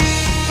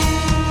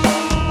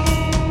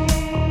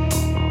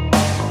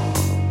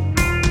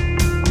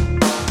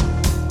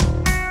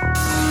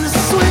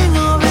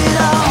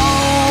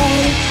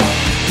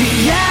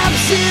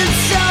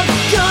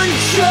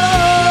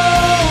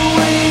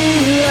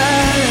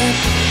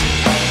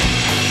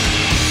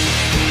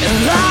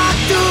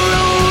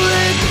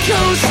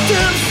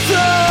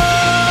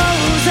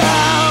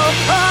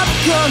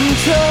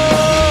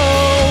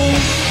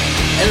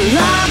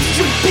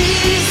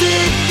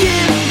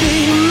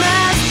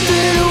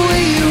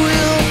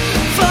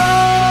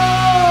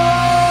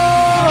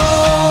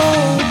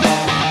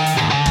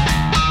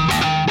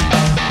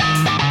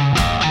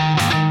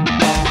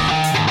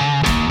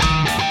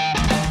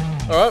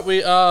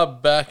We are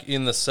back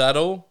in the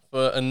saddle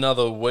for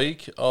another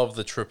week of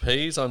the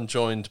Trapeze. I'm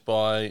joined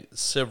by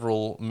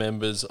several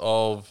members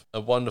of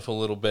a wonderful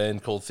little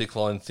band called Thick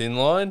Line Thin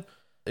Line.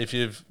 If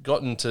you've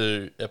gotten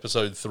to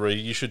episode 3,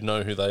 you should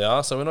know who they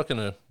are, so we're not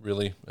going to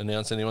really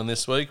announce anyone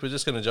this week. We're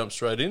just going to jump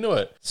straight into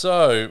it.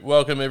 So,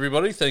 welcome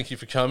everybody. Thank you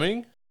for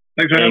coming.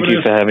 Thank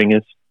you for having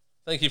us.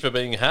 Thank you for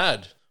being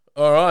had.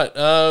 All right,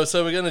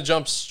 so we're going to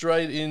jump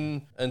straight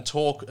in and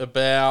talk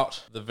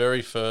about the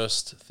very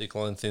first Thick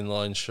Line Thin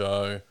Line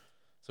show.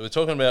 So we're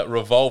talking about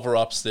Revolver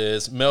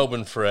Upstairs,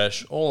 Melbourne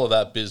Fresh, all of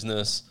that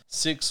business.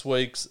 6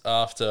 weeks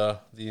after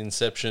the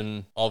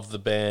inception of the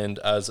band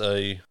as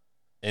a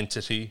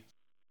entity.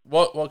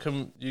 What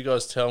can you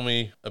guys tell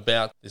me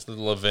about this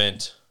little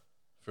event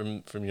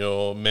from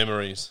your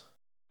memories?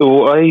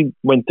 Well, I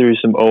went through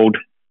some old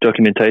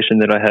documentation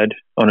that I had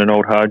on an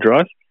old hard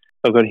drive.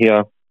 I've got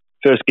here,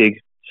 first gig,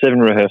 7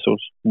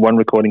 rehearsals, 1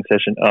 recording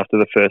session after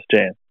the first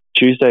jam.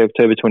 Tuesday,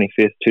 October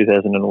 25th,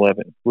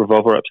 2011,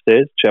 Revolver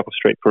Upstairs, Chapel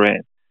Street,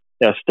 Prahran.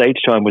 Our stage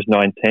time was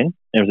 9:10, and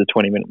it was a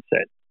 20-minute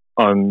set.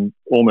 I'm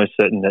almost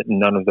certain that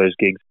none of those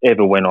gigs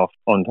ever went off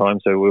on time,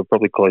 so we were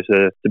probably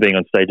closer to being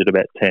on stage at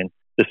about 10.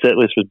 The set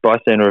list was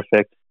Bystander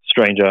Effect,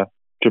 Stranger,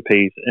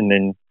 Trapeze, and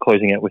then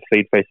closing out with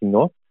Feed Facing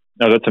North.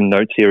 I've got some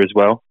notes here as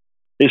well.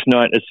 This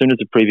night, as soon as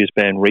the previous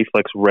band,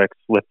 Reflex Rex,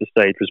 left the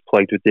stage, was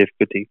plagued with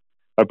difficulty.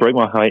 I broke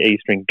my high E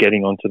string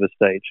getting onto the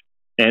stage.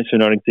 Amps were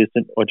not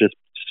existent or just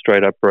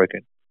straight up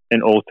broken.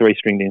 And all 3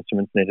 stringed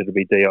instruments needed to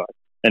be DI'd.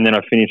 And then I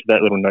finished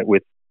that little note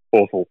with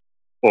awful.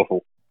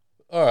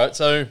 All right,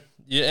 so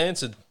you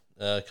answered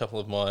a couple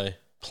of my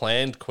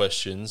planned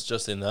questions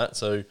just in that.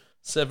 So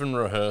 7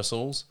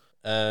 rehearsals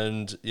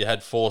and you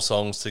had 4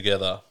 songs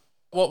together.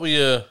 What were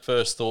your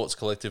first thoughts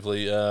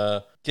collectively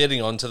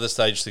getting onto the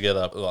stage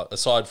together, like,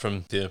 aside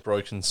from the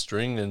broken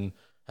string and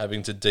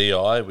having to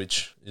DI,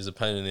 which is a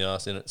pain in the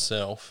ass in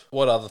itself?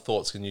 What other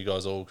thoughts can you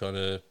guys all kind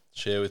of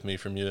share with me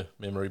from your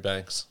memory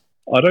banks?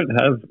 I don't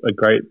have a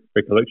great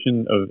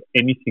recollection of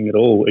anything at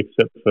all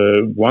except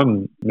for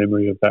one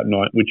memory of that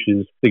night, which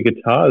is the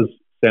guitars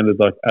sounded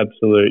like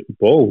absolute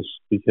balls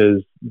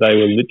because they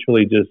were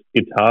literally just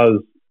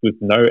guitars with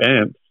no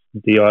amps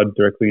DI'd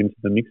directly into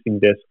the mixing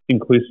desk,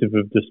 inclusive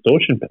of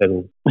distortion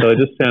pedals. So it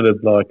just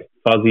sounded like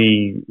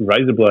fuzzy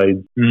razor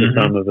blades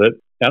for some of it.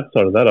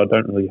 Outside of that, I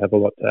don't really have a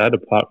lot to add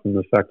apart from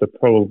the fact that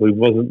probably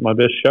wasn't my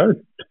best show.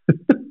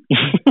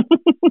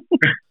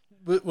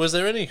 Was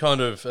there any kind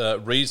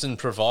of reason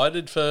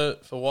provided for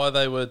why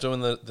they were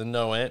doing the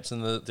no amps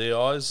and the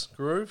DIs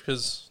groove?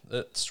 Because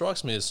it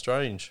strikes me as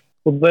strange.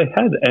 Well, they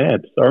had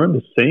amps. I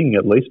remember seeing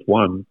at least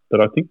one,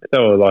 but I think they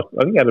were like,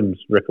 I think Adam's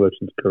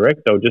recollection is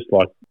correct. They were just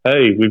like,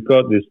 hey, we've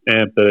got this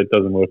amp, but it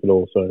doesn't work at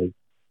all, so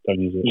don't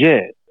use it.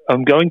 Yeah,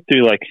 I'm going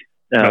through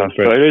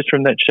photos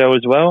from that show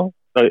as well.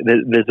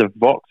 There's a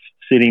Vox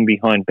sitting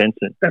behind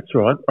Benson. That's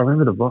right. I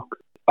remember the Vox.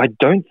 I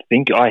don't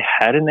think I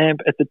had an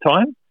amp at the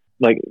time.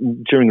 Like,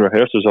 during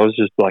rehearsals, I was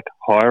just,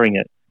 hiring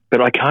it.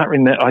 But I can't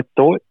remember. I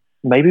thought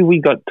maybe we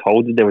got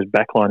told that there was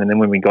backline, and then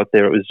when we got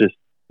there, it was just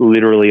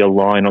literally a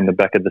line on the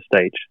back of the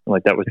stage.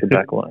 Like, that was the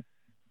backline.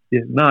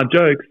 Yeah,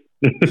 jokes.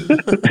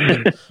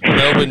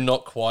 Melbourne,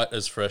 not quite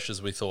as fresh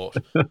as we thought.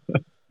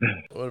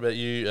 What about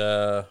you,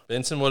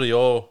 Benson? What are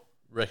your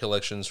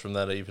recollections from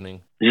that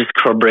evening? Just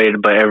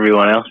corroborated by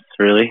everyone else,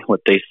 really.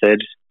 What they said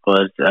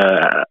was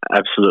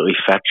absolutely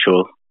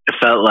factual. It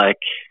felt like,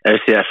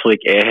 obviously, that Flick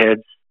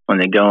Airheads, when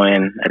they go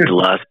in at the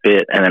last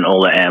bit and then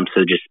all the amps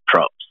are just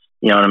props.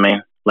 You know what I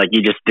mean? Like,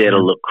 you're just there to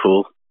look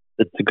cool.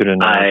 That's a good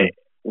analogy.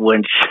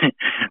 When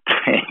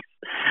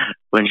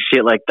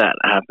shit like that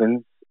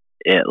happens,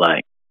 it,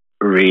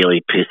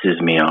 really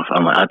pisses me off.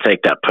 I'm like, I'll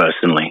take that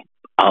personally.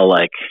 I'll,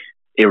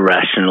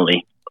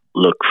 irrationally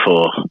look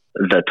for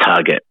the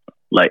target.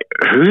 Like,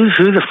 who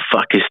the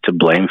fuck is to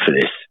blame for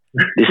this?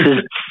 This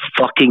is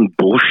fucking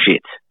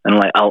bullshit. And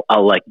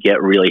I'll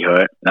get really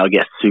hurt and I'll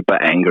get super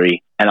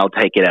angry and I'll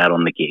take it out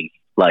on the gig.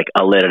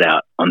 I'll let it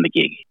out on the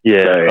gig.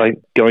 Yeah, so,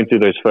 going through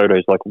those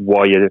photos,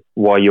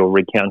 while you're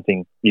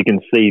recounting, you can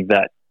see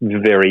that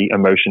very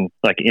emotion.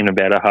 In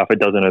about a half a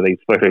dozen of these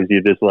photos,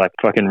 you're just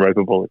fucking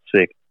ropeable. It's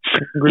sick.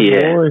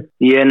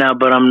 Yeah, no,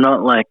 but I'm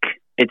not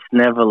it's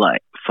never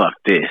fuck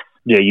this.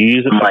 Yeah, you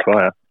use it for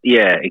fire.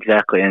 Yeah,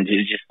 exactly. And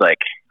it's just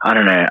I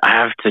don't know, I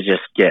have to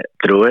just get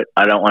through it.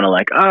 I don't want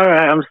to all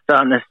right, I'm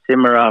starting to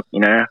simmer up,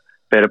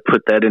 better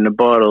put that in a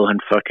bottle and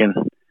fucking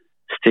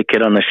stick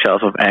it on the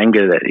shelf of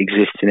anger that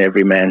exists in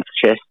every man's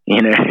chest,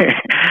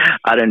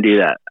 I don't do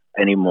that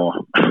anymore.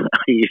 I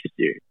used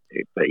to.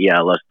 But yeah,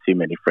 I lost too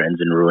many friends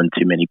and ruined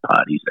too many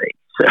parties,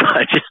 So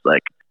I just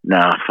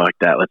nah, fuck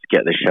that. Let's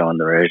get the show on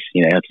the road.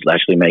 Let's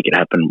actually make it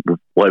happen.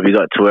 What have we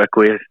got to work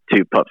with?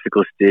 2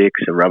 popsicle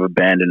sticks, a rubber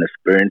band and a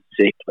spoon.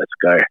 Sick. Let's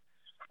go.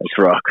 Let's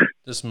rock.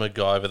 Just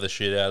MacGyver the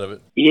shit out of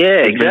it.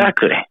 Yeah,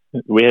 exactly.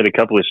 We had a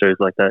couple of shows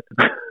like that.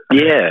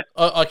 Yeah.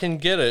 I can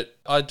get it.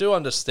 I do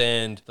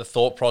understand the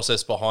thought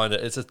process behind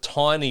it. It's a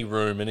tiny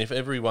room, and if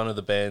every one of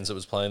the bands that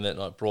was playing that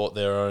night brought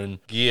their own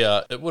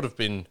gear, it would have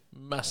been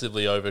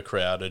massively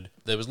overcrowded.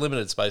 There was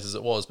limited space as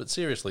it was, but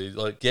seriously,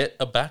 like, get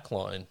a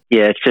backline.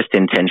 Yeah, it's just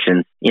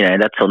intentions. You know,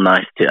 that's all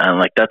nice to,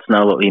 like, that's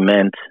not what we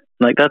meant.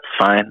 Like, that's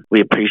fine.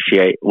 We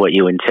appreciate what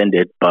you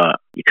intended, but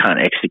you can't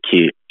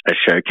execute a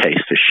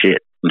showcase for shit.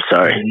 I'm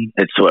sorry.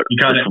 It's what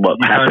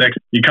happened.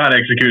 You can't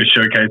execute a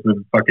showcase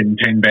with fucking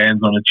 10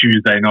 bands on a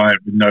Tuesday night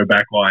with no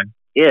backline.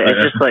 Yeah,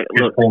 it's just like,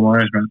 look, poor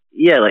management.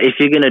 Yeah, like, if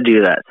you're going to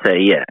do that, say,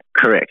 yeah,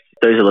 correct.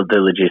 Those are the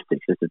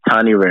logistics. It's a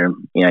tiny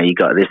room. You know, you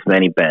got this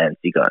many bands.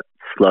 You got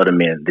slot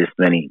them in this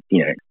many,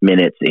 you know,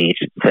 minutes each,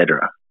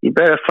 etc. You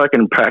better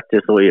fucking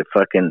practice all your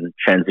fucking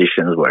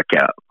transitions work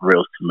out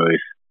real smooth.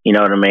 You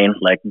know what I mean?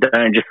 Like,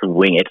 don't just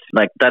wing it.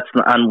 Like, that's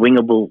an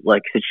unwingable,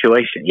 like,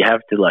 situation. You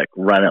have to, like,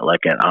 run it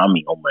like an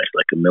army almost,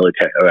 like a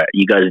military. All right,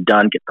 you guys are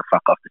done. Get the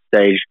fuck off the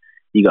stage.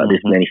 You got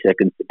this many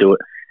seconds to do it.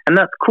 And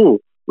that's cool.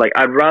 Like,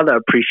 I'd rather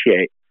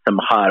appreciate some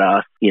hard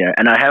ass, you know,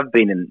 and I have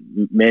been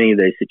in many of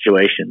those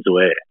situations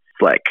where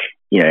it's like,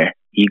 you know,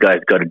 you guys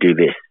got to do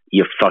this.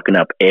 You're fucking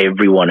up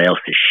everyone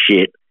else's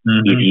shit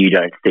if you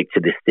don't stick to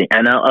this thing.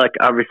 And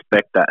I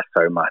respect that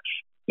so much.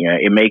 You know,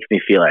 it makes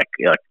me feel like,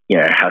 you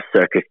know, how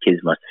circus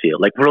kids must feel.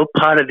 Like, we're all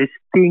part of this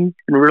thing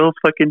and we're all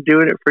fucking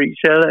doing it for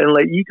each other. And,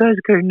 like, you guys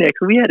go next.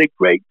 We had a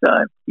great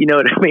time. You know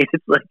what I mean?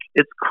 It's like,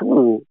 it's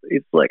cool.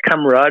 It's like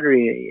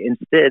camaraderie.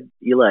 Instead,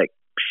 you're, like,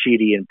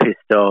 shitty and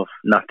pissed off.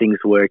 Nothing's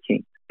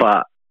working.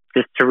 But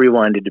just to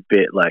rewind it a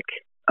bit, like,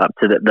 up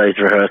to those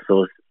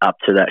rehearsals, up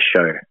to that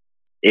show,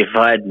 if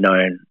I'd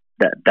known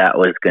that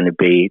was going to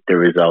be the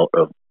result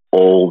of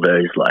all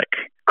those, like,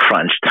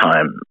 crunch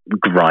time,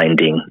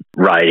 grinding,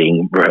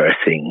 writing,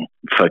 rehearsing,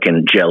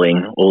 fucking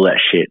gelling, all that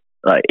shit.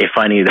 Like, if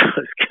I knew that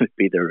was going to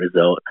be the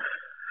result,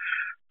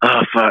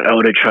 oh, fuck, I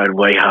would have tried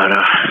way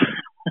harder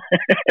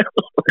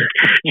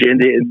in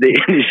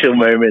the initial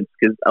moments,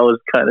 because I was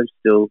kind of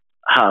still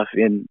half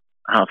in,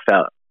 half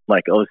out.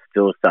 Like, I was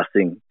still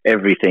sussing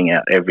everything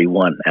out,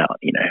 everyone out,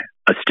 you know.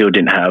 I still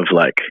didn't have,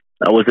 like,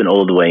 I wasn't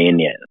all the way in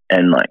yet.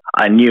 And, like,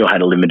 I knew I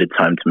had a limited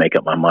time to make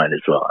up my mind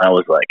as well. I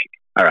was like,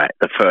 all right,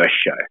 the first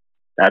show.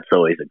 That's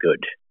always a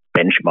good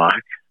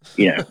benchmark.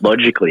 You know,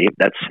 logically,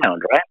 that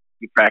sounds right.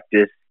 You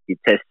practice, you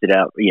test it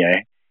out, you know,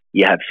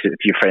 you have if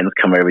your friends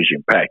come over to you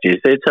and practice,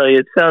 they tell you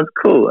it sounds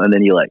cool, and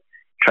then you, like,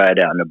 try it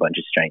out on a bunch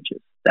of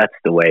strangers. That's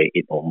the way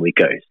it normally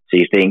goes. So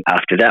you think,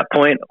 after that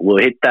point, we'll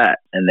hit that,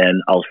 and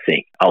then I'll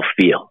see. I'll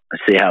feel. I'll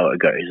see how it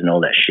goes and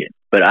all that shit.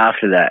 But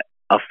after that,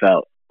 I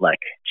felt, like,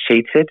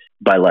 cheated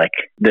by, like,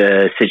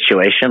 the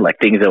situation, like,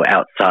 things that were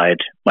outside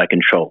my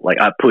control.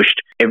 Like, I pushed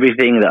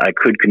everything that I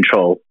could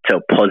control to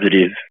a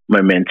positive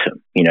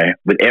momentum, you know,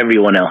 with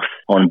everyone else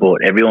on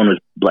board. Everyone was,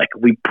 like,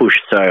 we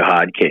pushed so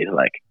hard, kids.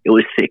 Like, it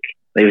was sick.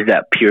 There was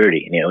that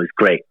purity, and it was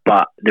great.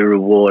 But the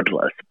reward,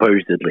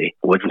 supposedly,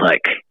 was,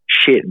 like,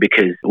 shit,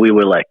 because we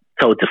were, like,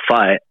 told to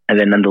fight, and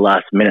then in the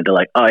last minute, they're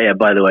like, oh, yeah,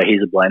 by the way,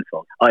 here's a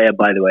blindfold. Oh, yeah,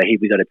 by the way,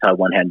 we got to tie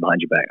one hand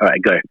behind your back. All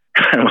right, go.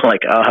 And we're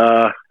like,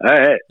 all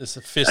right. It's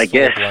a fistful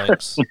of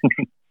blanks.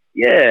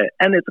 Yeah,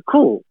 and it's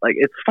cool. Like,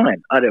 it's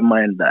fine. I don't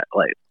mind that.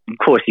 Like, of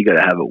course, you got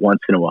to have it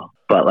once in a while.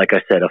 But like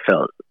I said, I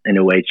felt in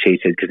a way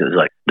cheated because it was,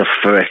 like, the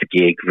first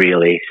gig,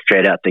 really,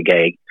 straight out the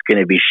gate. It's going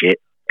to be shit.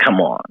 Come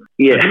on.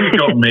 Yeah. The thing that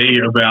got me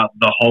about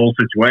the whole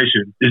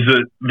situation is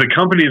that the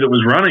company that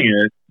was running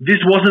it, this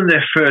wasn't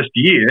their first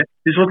year.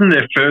 This wasn't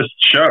their first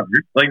show.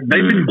 Like,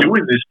 they've been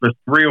doing this for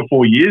 3 or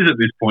 4 years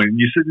at this point. And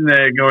you're sitting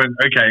there going,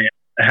 okay,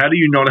 how do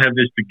you not have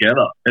this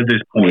together at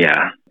this point?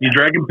 Yeah. You're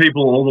dragging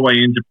people all the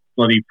way into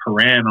bloody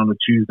Paran on a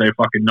Tuesday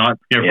fucking night,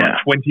 you know,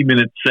 for a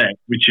 20-minute set,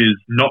 which is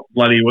not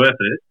bloody worth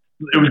it.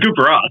 It was good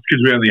for us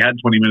because we only had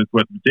 20 minutes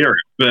worth of material.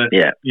 But,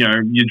 you know,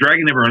 you're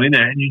dragging everyone in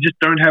there and you just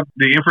don't have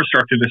the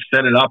infrastructure to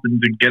set it up and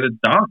to get it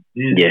done.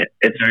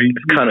 It's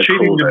kind of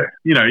cool, though.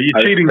 You know,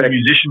 you're cheating the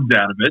musicians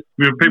out of it.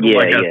 We have people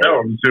like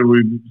ourselves who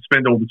we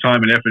spend all the time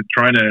and effort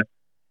trying to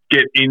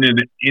get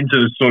into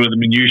sort of the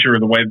minutiae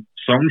of the way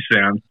songs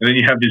sound. And then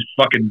you have this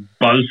fucking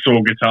buzzsaw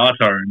guitar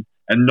tone,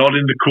 and not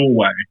in the cool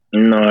way.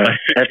 No.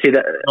 Actually,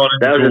 that was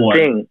the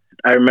thing.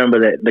 I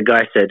remember that the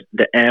guy said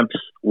the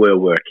amps were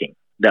working.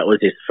 That was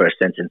his first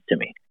sentence to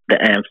me. The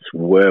amps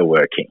were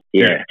working.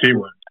 Yeah.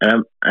 Keyword.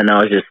 And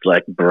I was just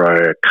like,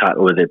 bro, cut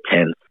with a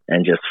 10th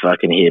and just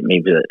fucking hit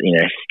me, you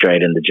know,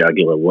 straight in the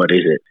jugular. What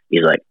is it?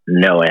 He's like,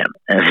 no amp.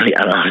 And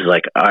I was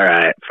like, all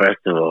right, first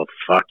of all,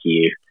 fuck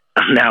you.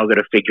 I'm now going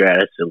to figure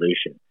out a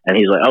solution. And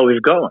he's like, oh,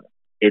 we've got one.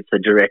 It's a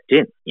direct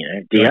in, you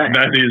know, DI.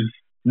 That is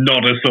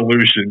not a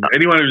solution.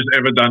 Anyone who's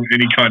ever done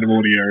any kind of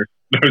audio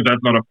knows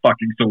that's not a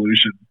fucking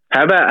solution.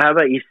 How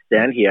about you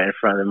stand here in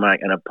front of the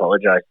mic and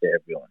apologize to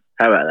everyone?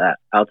 How about that?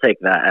 I'll take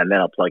that, and then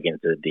I'll plug into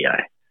the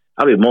DI.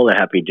 I'll be more than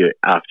happy to do it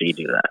after you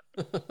do that.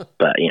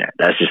 But, you know,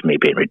 that's just me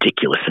being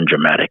ridiculous and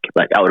dramatic.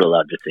 Like, I would have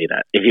loved to see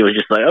that. If he was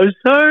just like, oh,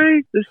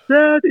 sorry, the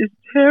sound is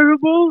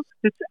terrible.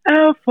 It's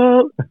our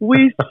fault.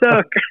 We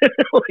suck.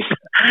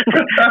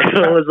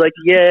 Everyone was like,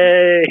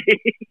 yay.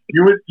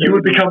 You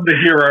would become the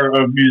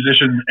hero of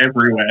musicians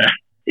everywhere.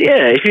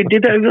 Yeah, if you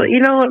did that, you'd be like, you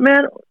know what,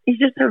 man? You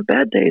just have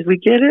bad days. We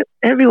get it.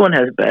 Everyone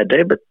has a bad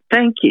day, but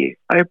thank you.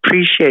 I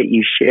appreciate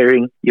you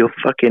sharing your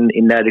fucking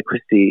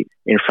inadequacy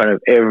in front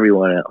of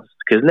everyone else.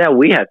 Because now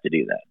we have to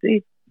do that.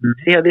 See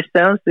how this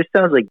sounds? This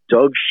sounds like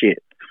dog shit.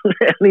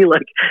 And you're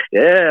like,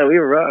 yeah, we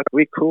rock,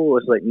 we cool.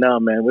 It's like, nah,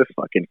 man, we're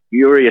fucking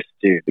furious,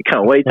 dude. We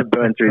can't wait to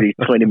burn through these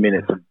 20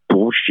 minutes of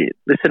bullshit.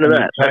 Listen to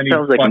that. That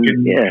sounds like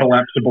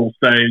collapsible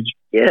stage.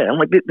 Yeah, I'm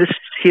like, this.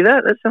 See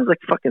that? That sounds like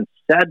fucking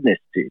sadness,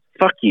 dude.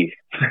 Fuck you.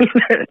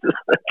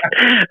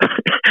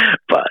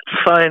 But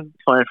fine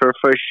for a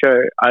first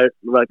show. I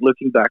like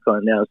looking back on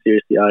it now.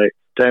 Seriously, I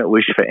don't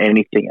wish for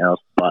anything else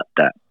but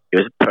that. It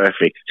was a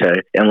perfect show.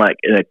 And like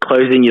in a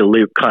closing your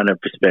loop kind of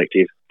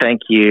perspective, thank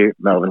you,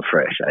 Melbourne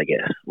Fresh, I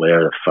guess.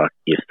 Whatever the fuck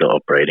you're still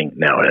operating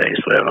nowadays,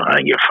 whatever. I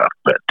don't give a fuck.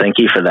 But thank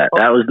you for that.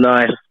 That was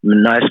nice.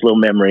 Nice little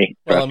memory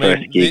for our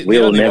first gig. We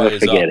will never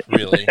forget it.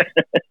 Really.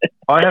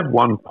 I have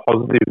one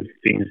positive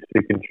thing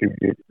to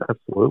contribute.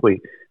 Absolutely.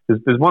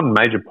 There's one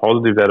major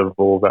positive out of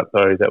all that,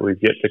 though, that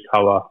we've yet to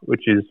cover,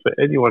 which is for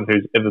anyone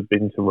who's ever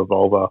been to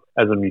Revolver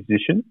as a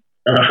musician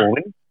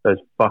performing, those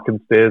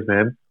fucking stairs,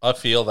 man. I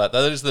feel that.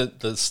 That is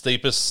the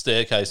steepest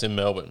staircase in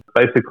Melbourne.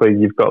 Basically,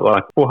 you've got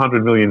like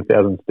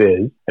 400,000,000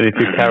 stairs, and if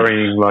you're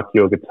carrying like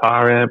your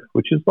guitar amp,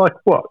 which is like,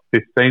 what,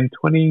 15,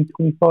 20,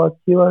 25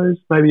 kilos,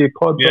 maybe a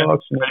quad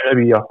box,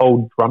 maybe a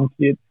whole drum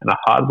kit and a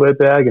hardware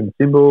bag and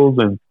cymbals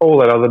and all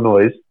that other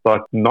noise,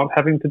 like not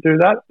having to do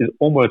that is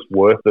almost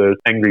worth the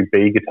Angry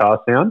Bee guitar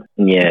sound.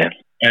 Yeah.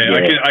 Hey,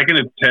 yeah. I can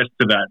attest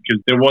to that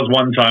because there was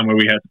one time where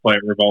we had to play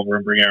at Revolver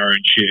and bring our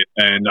own shit,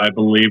 and I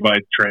believe I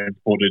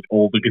transported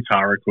all the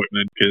guitar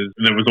equipment because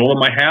it was all in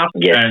my house,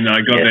 and I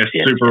got there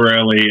super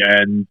early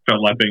and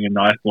felt like being a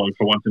nice bloke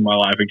for once in my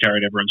life and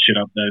carried everyone's shit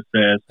up those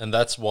stairs. And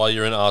that's why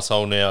you're an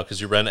asshole now,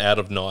 because you ran out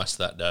of nice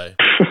that day.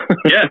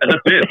 Yeah,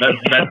 that's it.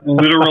 That's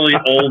literally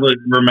all that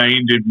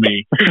remained in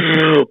me.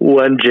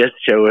 One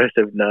gesture worth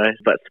of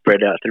nice, but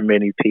spread out through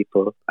many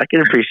people. I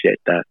can appreciate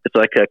that. It's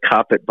like a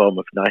carpet bomb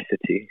of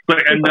nicety.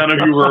 And none of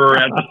you were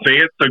around to see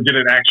it, so did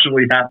it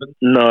actually happen?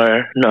 No,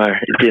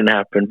 it didn't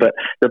happen. But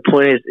the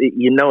point is,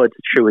 you know it's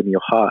true in your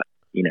heart,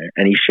 you know,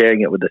 and he's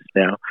sharing it with us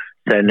now.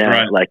 So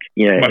now, like,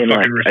 you know, my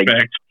fucking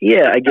respect.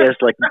 I guess,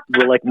 like,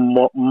 we're, like,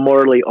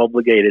 morally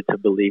obligated to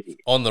believe you.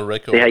 On the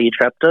record. See how you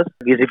trapped us?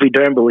 Because if we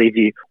don't believe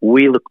you,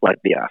 we look like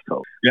the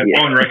assholes. Yeah,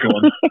 on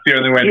record. It's the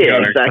only way to go.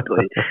 Yeah,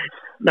 exactly.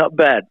 Not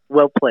bad.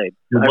 Well played.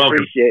 You're welcome.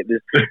 Appreciate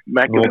this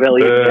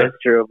Machiavellian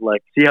gesture of,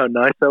 like, see how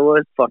nice I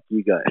was? Fuck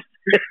you guys.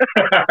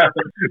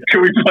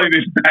 Can we play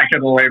this back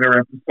in a later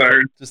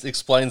episode? Just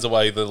explains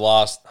away the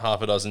last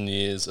half a dozen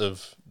years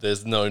of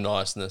there's no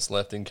niceness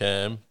left in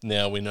Cam.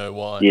 Now we know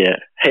why. Yeah.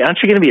 Hey, aren't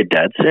you going to be a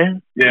dad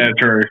soon? Yeah,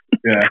 true.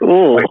 Yeah.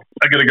 Cool. Like,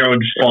 I got to go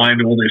and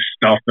find all this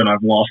stuff that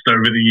I've lost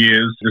over the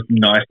years. Just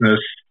niceness,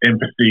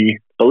 empathy.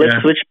 But let's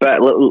switch back.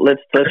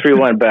 Let's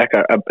rewind back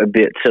a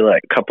bit to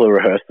like a couple of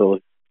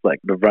rehearsals, like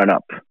the run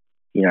up,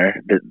 you know,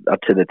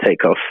 up to the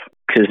takeoff,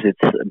 because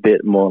it's a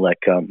bit more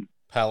like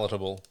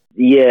palatable.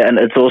 Yeah, and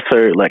it's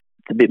also like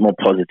it's a bit more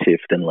positive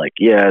than like,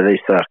 yeah, they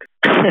suck.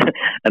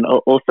 And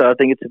also I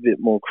think it's a bit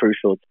more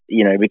crucial,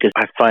 you know, because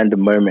I find the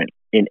moment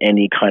in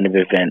any kind of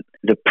event,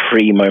 the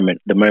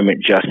pre-moment, the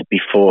moment just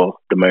before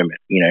the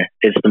moment, you know,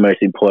 it's the most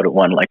important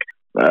one. Like,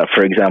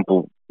 for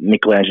example,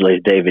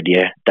 Michelangelo's David,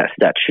 that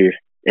statue,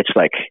 it's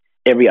like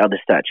every other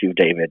statue of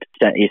David,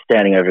 he's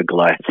standing over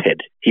Goliath's head.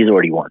 He's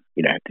already won,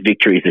 you know, the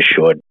victory is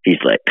assured.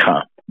 He's like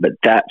calm. But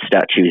that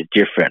statue is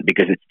different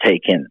because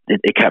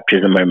it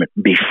captures a moment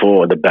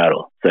before the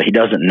battle. So he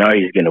doesn't know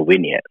he's going to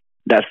win yet.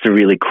 That's the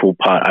really cool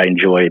part I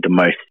enjoy the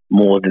most,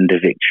 more than the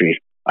victory.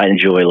 I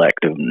enjoy like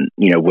the,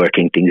 you know,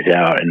 working things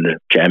out in the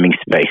jamming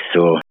space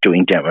or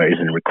doing demos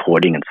and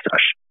recording and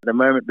such. The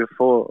moment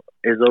before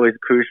is always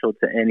crucial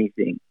to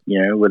anything,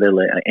 you know, whether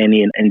like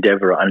any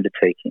endeavor or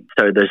undertaking.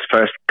 So those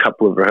first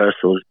couple of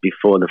rehearsals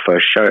before the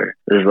first show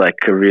is like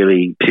a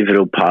really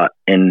pivotal part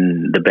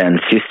in the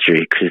band's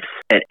history, because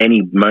at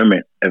any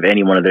moment of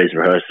any one of those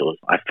rehearsals,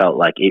 I felt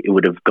like it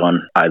would have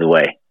gone either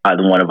way.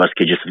 Either one of us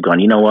could just have gone,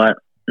 you know what?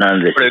 None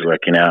of this is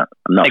working out.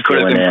 I'm not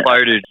feeling it.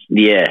 Imploded.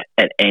 Yeah,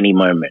 at any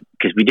moment.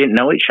 Because we didn't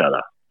know each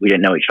other. We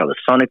didn't know each other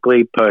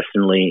sonically,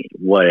 personally,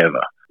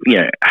 whatever.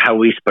 You know, how are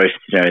we supposed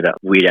to know that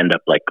we'd end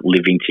up like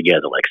living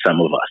together, like some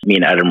of us? Me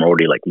and Adam are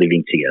already like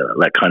living together.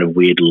 That kind of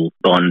weird little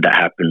bond that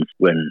happens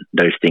when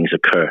those things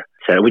occur.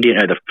 So we didn't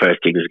know the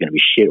first gig was going to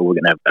be shit, or we're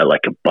going to have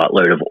like a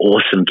buttload of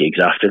awesome gigs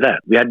after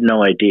that. We had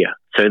no idea.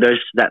 So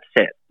that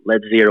set,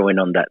 let's zero in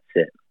on that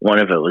set. One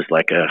of it was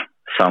like a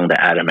song that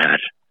Adam had.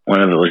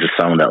 One of it was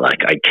a song that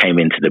like I came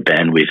into the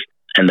band with,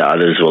 and the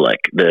others were like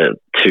the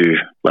two,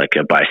 like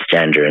a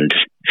bystander and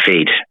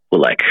feed, were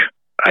like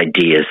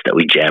ideas that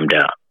we jammed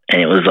out.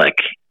 And it was like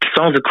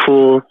songs are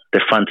cool,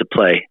 they're fun to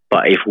play,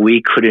 but if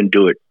we couldn't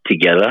do it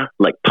together,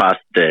 like past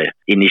the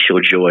initial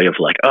joy of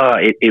like, oh,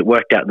 it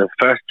worked out the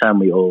first time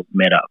we all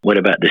met up, what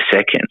about the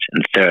second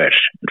and third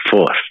and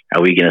fourth?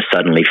 Are we going to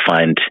suddenly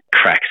find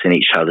cracks in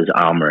each other's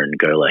armor and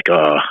go like,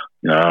 oh,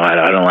 no,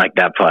 I don't like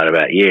that part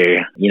about you.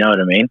 You know what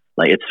I mean?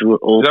 Like it's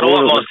all, got a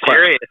lot more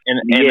serious in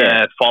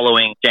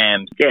following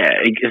jams. Yeah,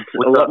 it's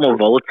a lot more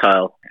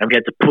volatile, and we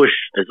had to push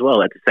as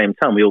well at the same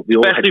time. We all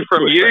had especially to from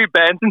push, you, right?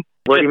 Ben.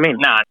 What do you mean?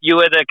 Nah, you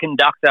were the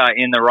conductor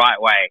in the right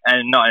way,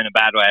 and not in a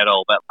bad way at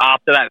all. But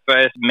after that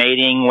first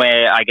meeting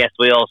where I guess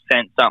we all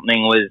sensed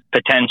something was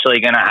potentially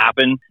going to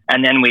happen,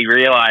 and then we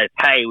realized,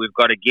 hey, we've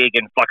got a gig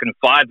in fucking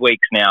 5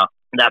 weeks now.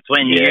 That's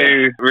when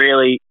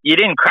you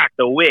didn't crack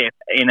the whip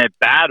in a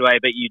bad way,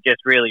 but you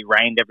just really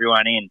reined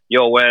everyone in.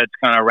 Your words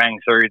kind of rang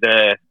through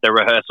the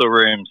rehearsal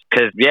rooms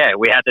because,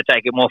 we had to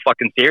take it more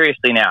fucking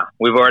seriously now.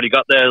 We've already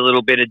got the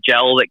little bit of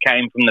gel that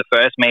came from the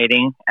first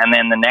meeting, and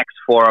then the next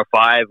 4 or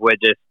 5 were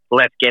just,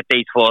 let's get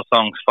these 4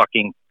 songs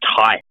fucking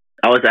tight.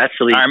 I was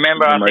actually I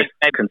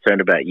think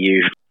concerned about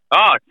you.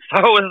 Oh,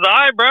 so was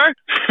I, bro.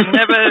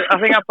 I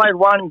think I played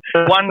one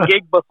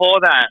gig before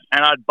that,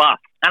 and I'd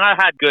busk. And I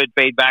had good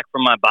feedback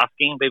from my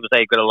busking. People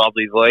say you've got a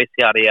lovely voice,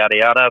 yada, yada,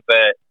 yada.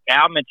 But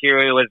our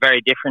material was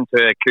very different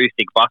to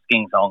acoustic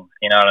busking songs,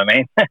 you know what I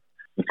mean?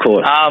 Of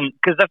course.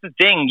 Because that's the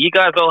thing. You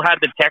guys all had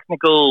the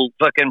technical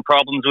fucking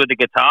problems with the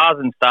guitars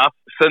and stuff.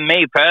 For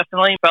me,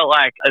 personally, felt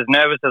like as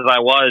nervous as I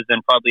was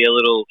and probably a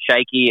little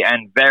shaky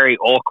and very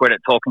awkward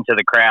at talking to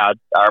the crowd.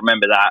 I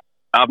remember that.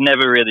 I've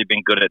never really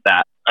been good at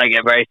that. I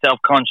get very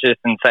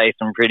self-conscious and say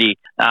some pretty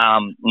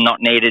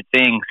not needed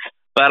things.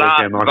 But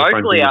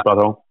vocally, that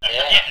was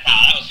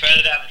further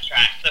down the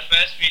track. The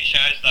first few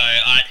shows, though,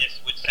 I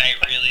just would say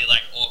really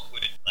like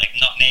awkward, like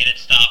not needed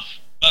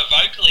stuff. But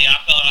vocally, I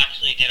felt I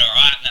actually did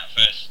alright in that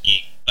first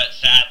gig. But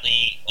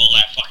sadly, all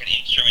our fucking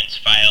instruments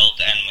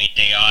failed and we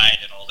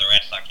DI'd and all the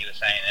rest, like you were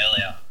saying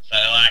earlier. So,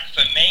 like,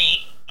 for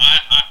me, I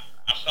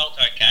felt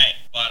okay.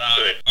 But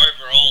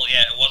overall,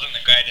 it wasn't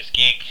the greatest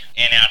gig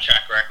in our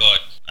track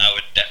record. I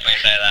would definitely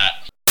say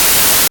that.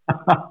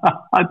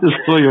 I just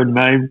saw your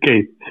name,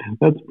 Keith.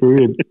 That's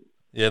brilliant.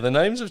 Yeah, the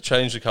names have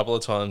changed a couple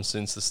of times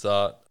since the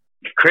start.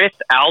 Chris,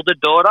 elder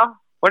daughter?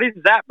 What is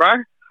that,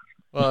 bro?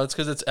 Well, it's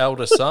because it's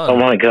elder son. Oh,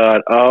 my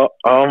God. Oh,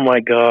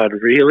 my God.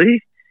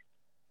 Really?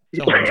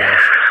 Come on,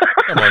 Josh.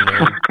 Come on,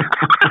 man.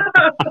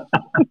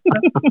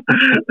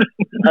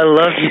 I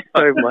love you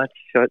so much.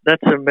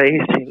 That's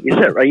amazing. Is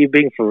that? Are you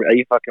being for? Are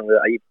you fucking?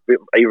 Are you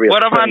real?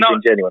 What am I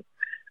not? Genuine.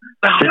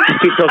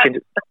 Just keep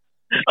talking.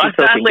 I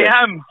sadly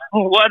am.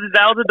 What is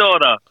elder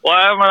daughter?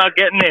 Why am I not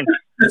getting in?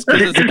 It's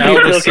because it's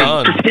elder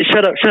son.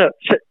 Shut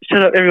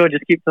up, everyone.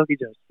 Just keep talking,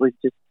 Josh. Please,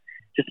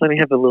 just let me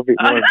have a little bit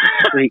more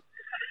sweet.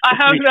 I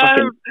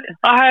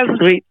have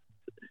sweet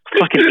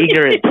fucking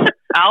ignorance.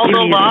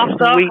 Elder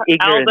laughter.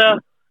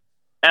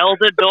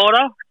 Elder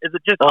daughter. Is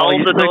it just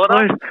older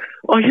daughter? Close.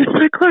 Oh, you're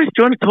so close. Do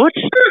you want a torch?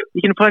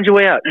 You can find your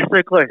way out. You're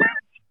so close.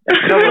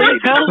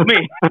 Please help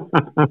me.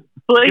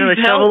 Please you want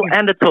a help shovel me.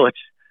 and a torch.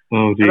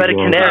 Oh, dear. About a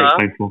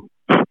canary.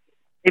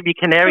 Maybe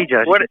canary,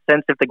 Josh. What does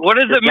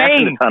it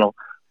mean? Tunnel.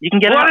 You can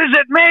get what out. does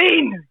it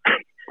mean?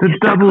 The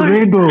double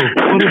rainbow.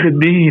 What does it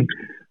mean?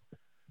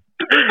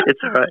 It's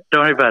all right.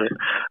 Don't worry about it.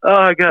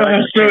 Oh,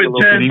 God. So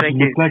intense. Thank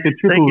you. It's like a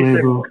triple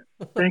rainbow.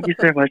 Thank you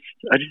so much.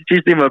 I just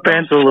used in my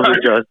pants all over,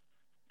 Josh.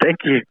 Thank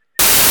you.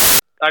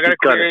 I got a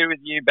query with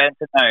you,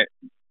 Benson. No,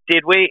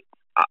 did we?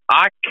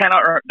 I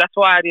cannot. That's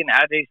why I didn't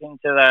add these into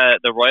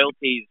the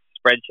royalties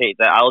spreadsheet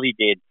that Aldi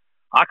did.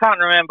 I can't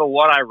remember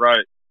what I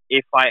wrote.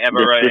 If I ever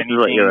wrote anything. Is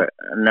what you wrote.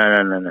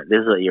 No.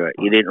 This is what you wrote.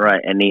 You didn't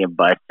write any of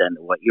bystander.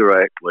 What you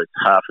wrote was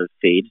half of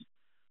feed,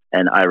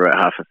 and I wrote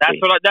half of feed.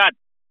 That's what I did.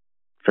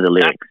 For the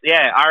lyrics.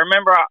 I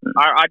remember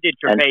I did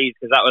trapeze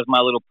because that was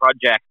my little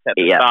project at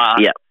the start.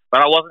 Yeah.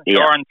 But I wasn't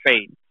sure on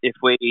feed.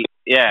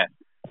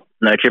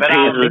 No,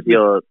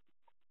 trapeze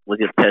was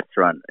your test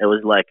run. It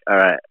was like, all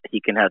right,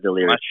 he can have the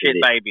lyrics. My shit,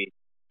 baby.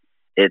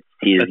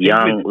 He's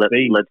young. Let's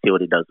see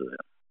what he does with it.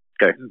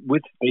 Go.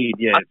 With feed,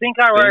 yeah. I think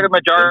I wrote a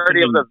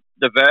majority of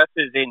the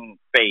verses in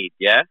feed,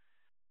 yeah?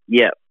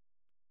 Yeah.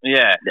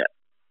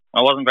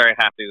 I wasn't very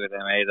happy with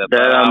them either.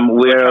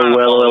 We're a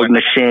well-oiled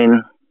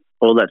machine,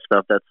 all that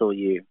stuff, that's all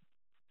you.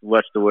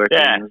 Watch the work.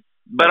 Yeah,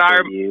 but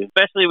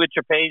especially with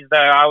trapeze, though,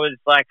 I was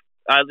like,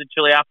 I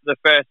literally, after the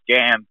first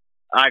jam,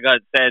 I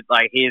got said,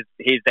 like, here's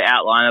the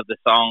outline of the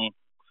song.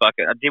 Fuck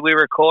it. Did we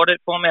record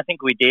it for me? I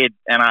think we did,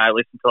 and I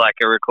listened to, like,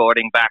 a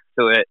recording back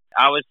to it.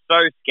 I was so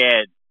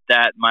scared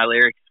that my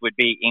lyrics would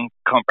be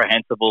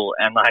incomprehensible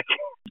and like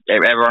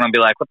everyone would be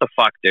like, what the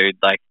fuck, dude?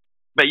 Like,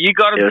 but you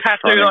got a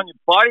tattoo on your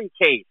body,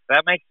 Keith.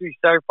 That makes me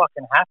so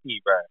fucking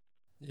happy, bro.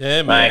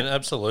 Yeah, man,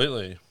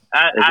 absolutely.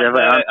 Has it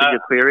ever answered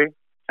your query?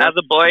 As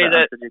a boy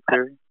that... Answered your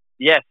query?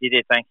 Yes, you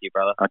did. Thank you,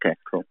 brother. Okay,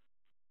 cool.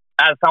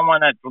 As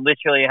someone that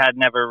literally had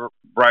never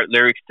wrote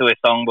lyrics to a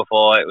song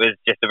before, it was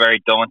just a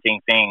very daunting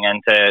thing.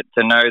 And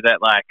to know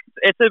that, like,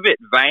 it's a bit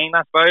vain,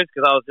 I suppose,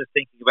 because I was just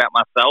thinking about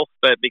myself.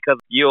 But because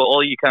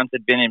all you cunts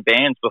had been in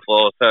bands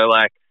before, so,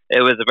 like,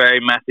 it was a very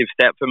massive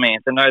step for me.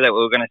 And to know that we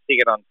were going to sing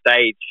it on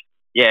stage,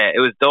 yeah, it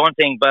was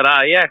daunting. But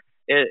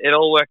it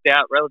all worked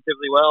out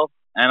relatively well.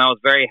 And I was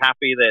very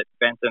happy that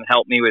Benson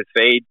helped me with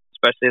Feed,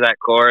 especially that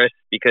chorus,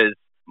 because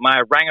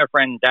my Ranger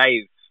friend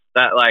Dave,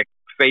 that like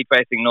Feed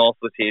Facing North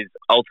was his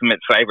ultimate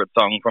favourite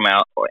song from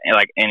our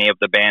like any of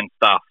the band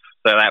stuff.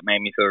 So that made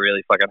me feel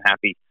really fucking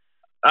happy.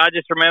 I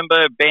just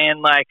remember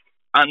being like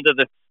under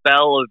the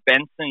spell of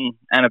Benson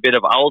and a bit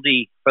of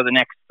Aldi for the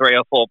next 3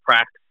 or 4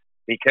 pracks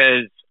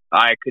because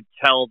I could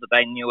tell that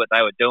they knew what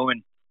they were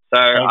doing. So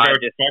I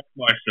just fuck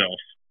myself.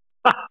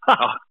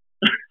 Oh.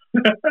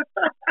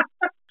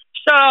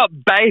 Shut up,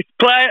 bass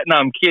player. No,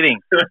 I'm kidding.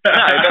 No,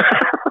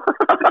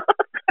 but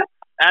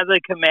as a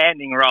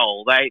commanding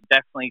role, they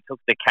definitely took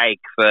the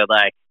cake for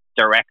like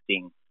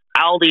directing.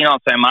 Aldi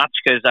not so much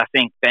because I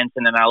think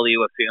Benson and Aldi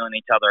were feeling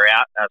each other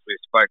out as we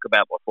spoke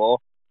about before.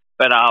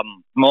 But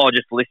more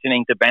just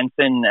listening to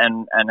Benson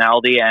and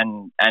Aldi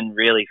and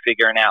really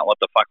figuring out what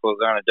the fuck we were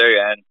going to do.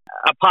 And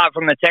apart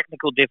from the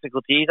technical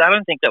difficulties, I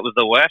don't think that was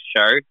the worst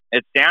show.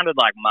 It sounded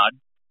like mud,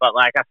 but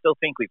like I still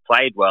think we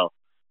played well.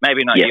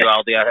 Maybe not you,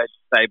 Aldi. I heard you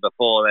say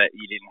before that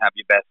you didn't have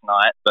your best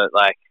night, but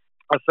like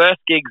a first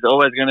gig's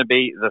always going to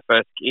be the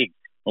first gig.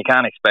 You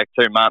can't expect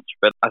too much,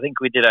 but I think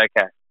we did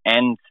okay.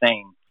 End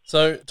scene.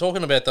 So,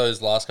 talking about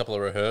those last couple of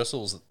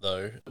rehearsals,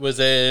 though, was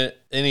there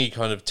any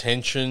kind of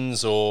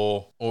tensions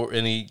or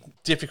any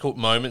difficult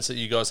moments that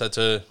you guys had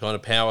to kind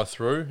of power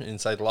through in,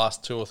 say, the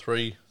last 2 or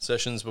 3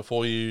 sessions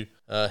before you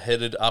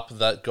headed up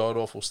that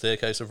god-awful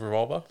staircase of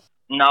Revolver?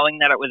 Knowing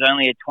that it was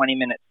only a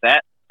 20-minute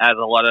set, as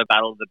a lot of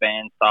Battle of the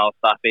Band style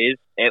stuff is,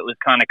 it was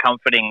kind of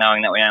comforting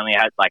knowing that we only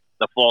had, like,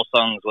 the 4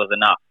 songs was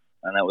enough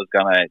and it was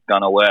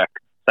gonna work.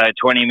 So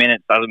 20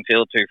 minutes doesn't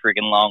feel too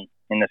freaking long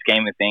in the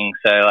scheme of things.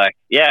 So, like,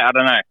 yeah, I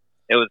don't know.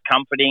 It was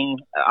comforting.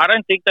 I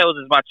don't think there was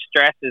as much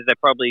stress as there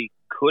probably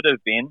could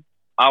have been.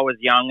 I was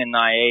young and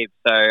naive,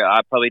 so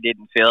I probably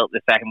didn't feel it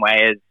the same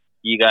way as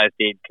you guys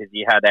did because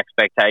you had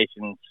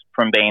expectations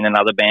from being in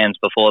other bands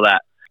before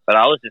that. But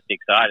I was just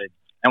excited.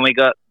 And we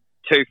got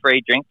 2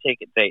 free drink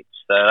tickets each,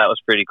 so that was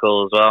pretty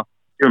cool as well.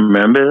 You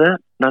remember that?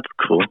 That's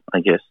cool,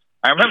 I guess.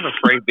 I remember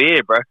free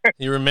beer, bro.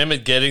 He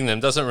remembered getting them.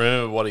 Doesn't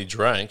remember what he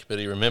drank, but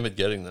he remembered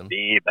getting them.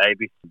 Beer,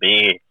 baby.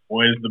 Beer.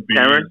 Where's the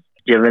beer? Cameron, do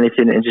you have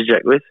anything to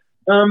interject with?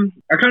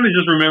 I kind of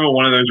just remember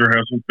one of those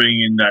rehearsals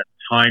being in that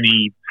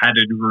tiny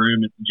padded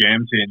room at the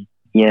Jam Tin.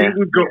 Yeah. I think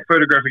we've got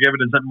photographic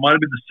evidence. That might have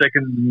been the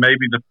second,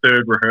 maybe the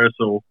third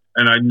rehearsal.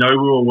 And I know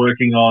we were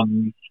working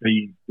on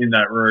in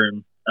that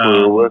room.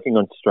 We were working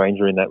on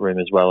Stranger in that room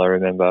as well, I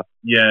remember.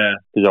 Yeah.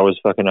 Because I was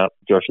fucking up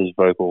Josh's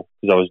vocal,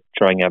 because I was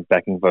trying out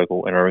backing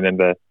vocal, and I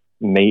remember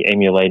me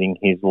emulating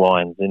his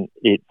lines and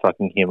it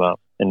fucking him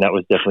up. And that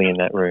was definitely in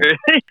that room.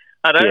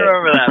 I don't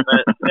remember that,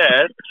 but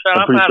yeah, shut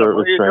I'm up, pretty Adam. sure it What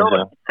was are you Stranger.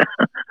 doing?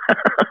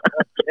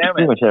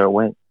 Pretty much how it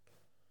went.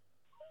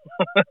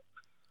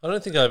 I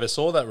don't think I ever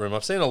saw that room.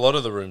 I've seen a lot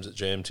of the rooms at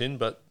Jam Tin,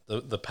 but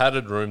the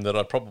padded room that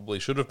I probably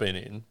should have been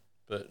in,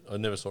 but I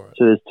never saw it.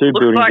 So there's 2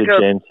 buildings like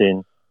at Jam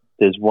Tin.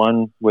 There's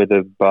one where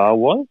the bar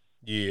was.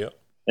 Yeah.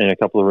 And a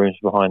couple of rooms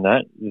behind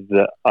that.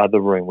 The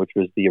other room, which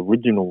was the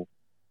original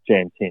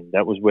Jam Tin.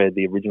 That was where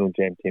the original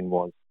Jam Tin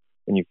was.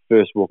 When you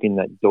first walk in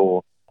that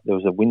door, there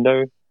was a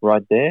window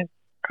right there.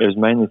 It was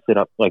mainly set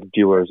up like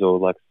duos or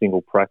like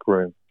single prac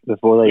room.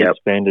 Before they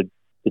expanded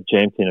the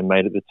Jam Tin and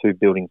made it the 2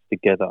 buildings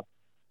together,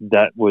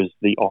 that was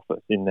the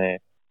office in there.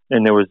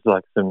 And there was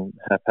like some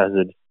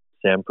haphazard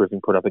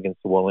soundproofing put up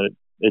against the wall, and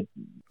it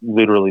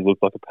literally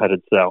looked like a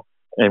padded cell.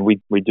 And we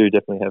do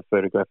definitely have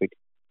photographic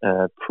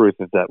proof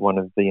of that. One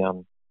of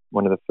the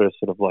first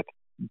sort of like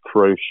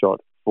pro shot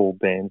full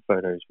band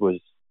photos was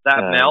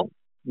Mel?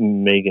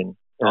 Megan.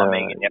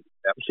 Megan, yep.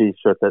 She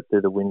shot that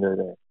through the window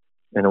there,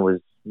 and it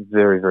was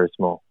very, very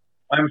small.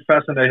 I'm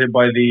fascinated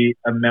by the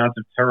amount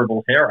of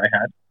terrible hair I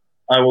had.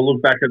 I will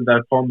look back at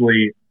that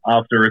fondly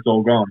after it's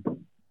all gone.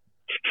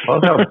 I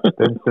love how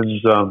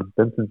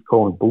Benson's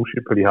calling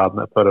bullshit pretty hard in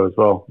that photo as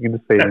well. You can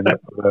just see him in that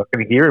photo. I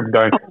can hear him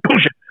going,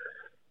 bullshit.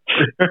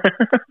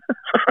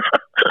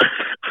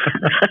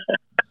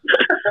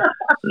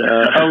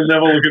 I'll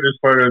never look at this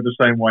photo the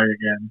same way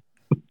again.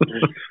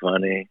 It's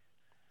funny.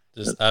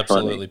 Just That's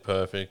absolutely funny.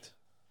 Perfect.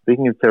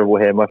 Speaking of terrible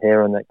hair, my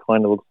hair on that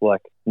kind of looks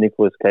like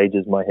Nicolas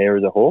Cage's My Hair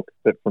is a Hawk,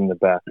 but from the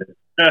back.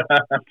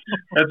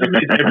 That's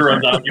against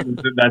everyone's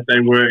argument that they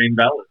were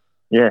invalid.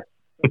 Yeah.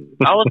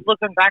 I was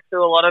looking back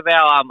through a lot of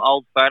our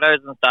old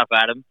photos and stuff,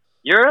 Adam.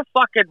 You're a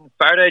fucking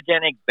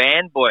photogenic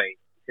band boy,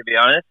 to be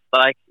honest.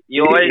 Like,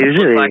 you always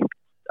look like,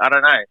 I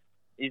don't know.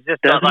 He's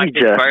just got like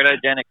this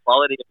photogenic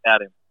quality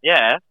about him.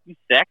 Yeah, he's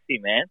sexy,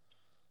 man.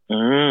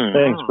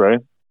 Thanks, bro.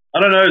 I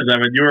don't know,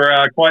 Zaman. You were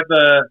quite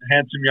the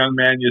handsome young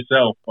man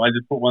yourself. I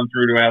just put one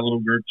through to our little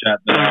group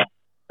chat that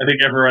I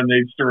think everyone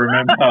needs to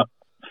remember.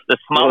 The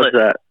mullet. What's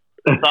that?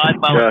 Side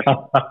mullet.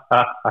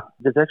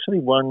 There's actually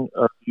one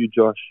of you,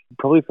 Josh,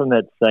 probably from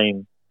that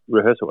same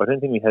rehearsal. I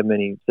don't think we had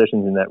many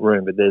sessions in that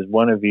room, but there's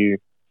one of you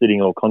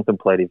sitting all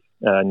contemplative,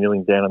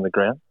 kneeling down on the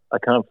ground. I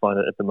can't find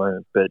it at the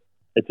moment, but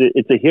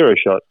it's a hero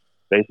shot,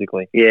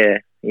 basically. Yeah,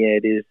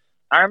 it is.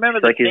 I remember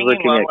It's like the he's singing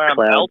looking one at where I'm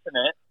clouds.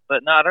 belting it, but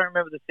no, I don't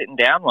remember the sitting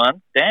down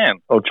one. Damn.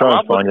 I'll try I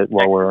and love find it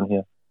while we're on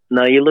here.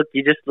 No, you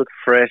just look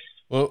fresh.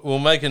 We'll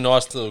make a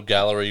nice little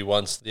gallery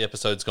once the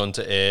episode's gone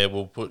to air.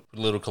 We'll put a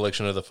little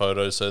collection of the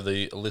photos so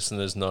the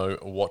listeners know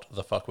what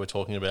the fuck we're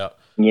talking about.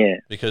 Yeah.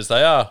 Because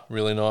they are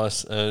really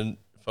nice and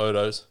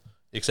photos,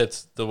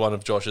 except the one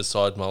of Josh's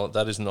side mullet.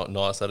 That is not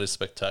nice. That is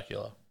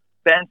spectacular.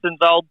 Benson's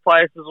old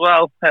place as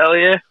well. Hell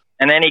yeah.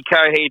 And any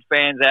Coheed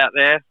fans out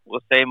there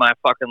will see my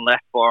fucking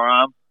left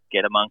forearm.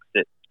 Get amongst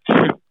it.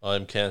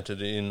 I'm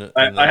counted in.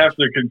 I have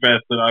to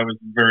confess that I was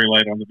very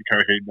late onto the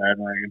Coheed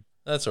bandwagon.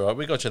 That's all right.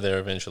 We got you there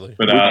eventually.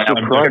 But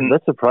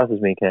that surprises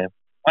me, Cam.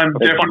 I'm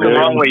What's definitely fucking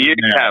wrong with you,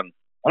 now. Cam?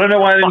 I don't know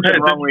why I didn't pay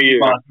Fucking wrong with attention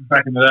you? to Boston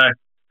back in the day.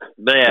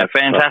 But yeah,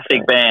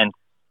 fantastic band.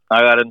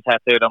 I got them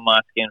tattooed on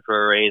my skin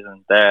for a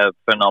reason. They're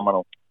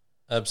phenomenal.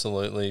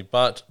 Absolutely.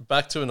 But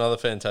back to another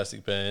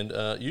fantastic band.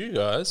 You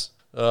guys,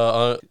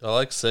 I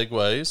like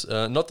segues.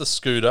 Not the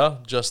scooter,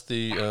 just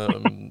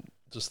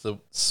the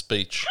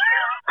speech,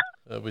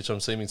 which I'm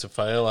seeming to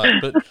fail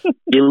at. But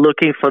You're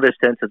looking for the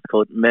sentence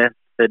called method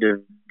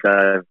of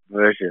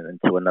diversion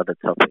into another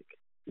topic.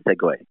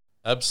 Segue.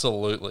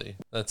 absolutely,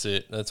 that's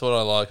it. That's what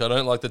I like. I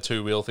don't like the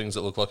two-wheel things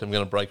that look like I'm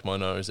going to break my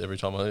nose every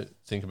time I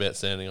think about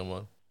standing on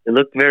one. It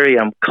looked very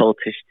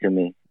cultish to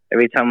me.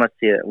 Every time I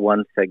see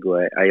one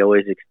Segway, I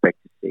always expect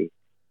to see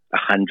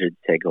 100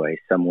 Segways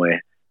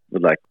somewhere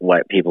with like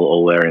white people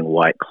all wearing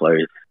white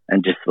clothes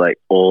and just like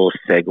all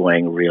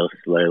segwaying real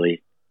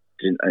slowly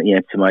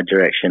to my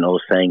direction, all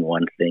saying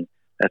one thing.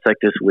 That's like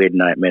this weird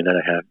nightmare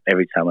that I have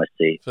every time I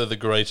see. For the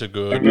greater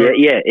good.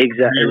 Yeah,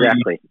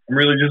 exactly. I'm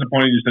really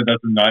disappointed you said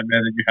that's a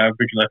nightmare that you have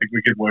because I think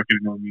we could work it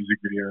into a music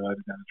video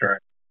later down the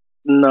track.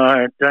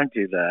 No, don't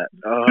do that.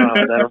 Oh,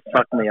 that'll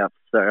fuck me up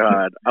so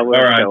hard. I will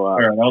show up. All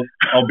right,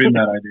 I'll bin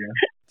that idea.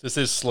 This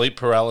is sleep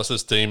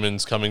paralysis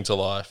demons coming to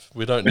life.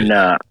 We don't need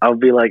Nah, I'll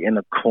be like in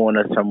a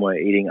corner somewhere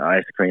eating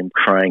ice cream,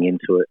 crying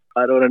into it.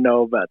 I don't want to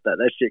know about that.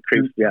 That shit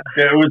creeps me out.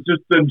 Yeah, it was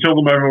just until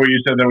the moment where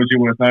you said that was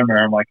your worst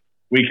nightmare. I'm like,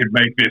 we could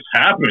make this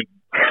happen.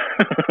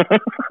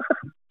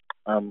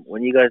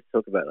 When you guys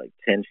talk about like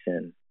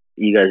tension,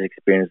 you guys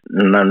experience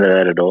none of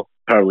that at all?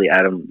 Probably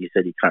Adam, you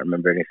said you can't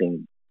remember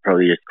anything.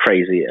 Probably just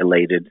crazy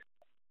elated.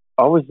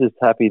 I was just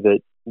happy that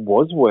it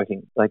was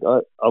working. Like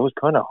I was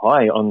kind of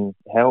high on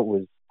how it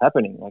was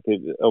happening. Like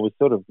I was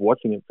sort of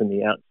watching it from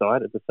the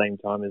outside at the same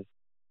time as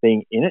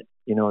being in it.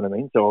 You know what I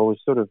mean? So I was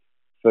sort of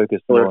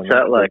focused on. What's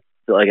that like?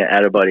 Like an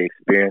out of body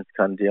experience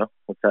kind of deal?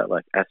 What's that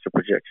like? Astral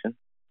projection?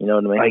 You know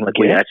what I mean? Like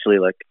we actually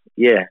like,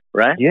 yeah,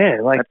 right?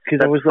 Yeah, like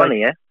because it was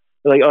funny,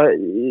 like,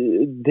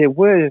 there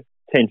were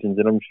tensions,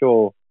 and I'm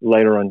sure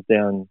later on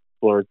down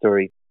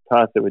exploratory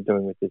paths that we're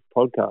doing with this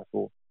podcast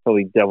will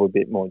probably delve a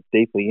bit more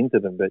deeply into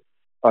them. But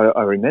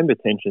I remember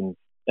tensions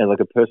at like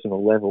a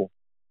personal level,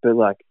 but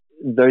like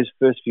those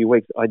first few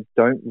weeks, I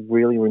don't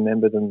really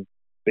remember them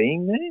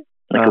being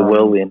there. Like a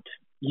whirlwind.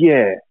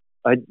 Yeah,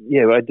 I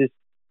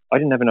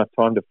didn't have enough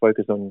time to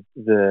focus on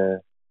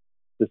the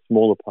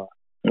smaller part.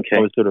 Okay. I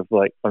was sort of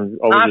like, I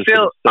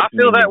feel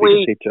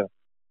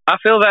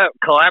that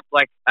collab,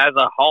 like as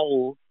a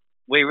whole,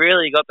 we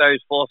really got those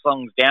 4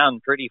 songs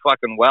down pretty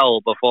fucking well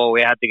before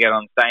we had to get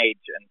on stage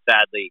and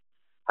sadly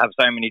have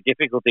so many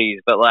difficulties.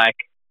 But like,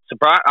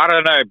 I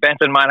don't know,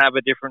 Benson might have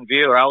a different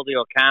view, or Aldi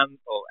or Cam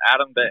or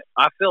Adam, but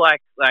I feel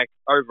like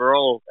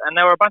overall, and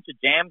there were a bunch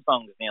of jam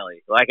songs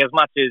nearly, like as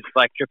much as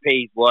like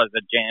Trapeze was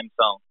a jam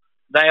song,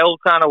 they all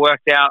kind of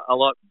worked out a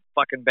lot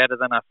fucking better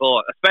than I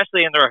thought,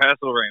 especially in the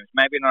rehearsal rooms.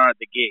 Maybe not at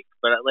the gig,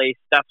 but at least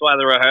that's why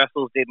the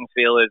rehearsals didn't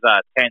feel as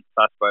tense,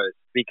 I suppose,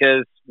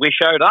 because we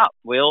showed up.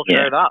 We all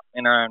showed up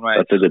in our own way.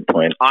 That's a good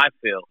point. I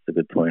feel. That's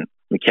a good point.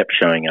 We kept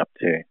showing up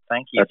too.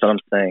 Thank you. That's what I'm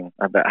saying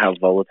about how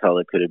volatile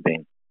it could have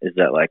been. Is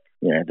that like,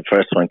 the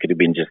first one could have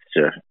been just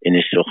an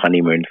initial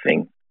honeymoon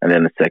thing, and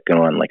then the second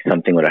one, like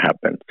something would have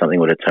happened. Something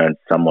would have turned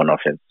someone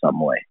off in some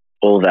way.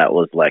 All that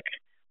was like,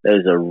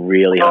 there's a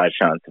really high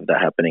chance of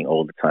that happening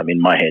all the time, in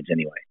my head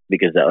anyway,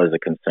 because that was a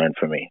concern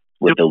for me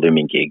with the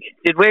looming gig.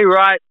 Did we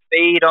write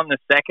Feed on the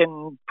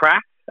second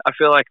track? I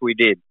feel like we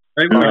did.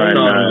 I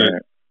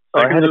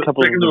had a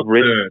couple of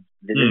riffs.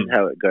 This is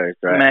how it goes,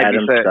 right? Maybe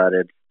Adam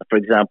started, for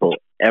example,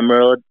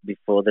 Emerald,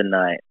 Before the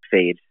Night,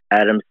 Feed.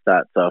 Adam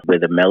starts off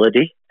with a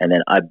melody, and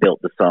then I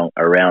built the song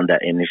around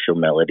that initial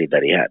melody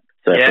that he had.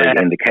 So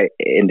in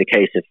the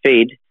case of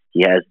Feed,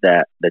 he has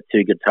the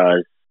 2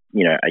 guitars,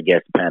 I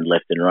guess panned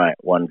left and right.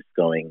 One's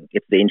going,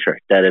 it's the intro,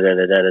 da da da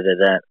da da da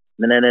da,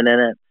 na na na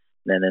na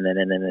na na na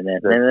na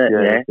na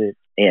na.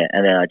 Yeah,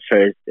 and then I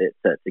chose it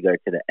to go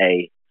to the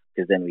A,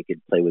 because then we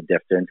could play with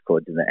Deftones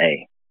chords in the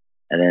A.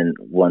 And then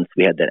once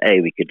we had that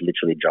A, we could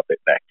literally drop it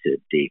back to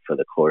D for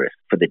the chorus,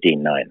 for the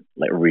D9,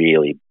 like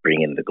really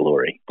bring in the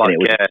glory.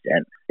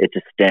 It's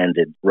a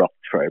standard rock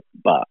trope,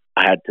 but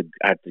I had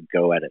to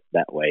go at it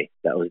that way.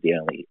 That was the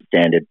only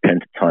standard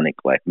pentatonic,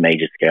 like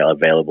major scale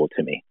available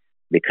to me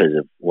because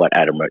of what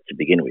Adam wrote to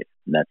begin with.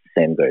 And that's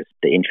the same goes.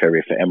 The intro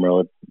riff for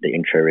Emerald, the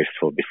intro riff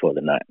for Before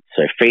the Night.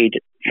 So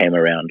Feed came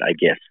around, I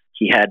guess.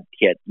 you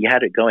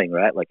had it going,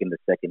 right? Like in the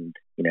second,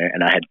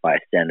 and I had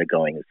bystander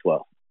going as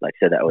well. Like,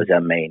 so that was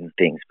our main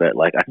things. But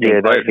like, I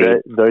think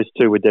those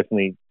two were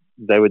definitely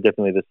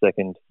the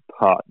second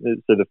part.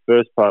 So the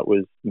first part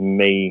was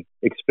me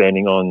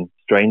expanding on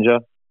Stranger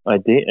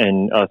idea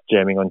and us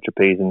jamming on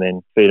Trapeze, and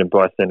then Feed and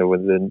Bystander were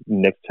the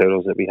next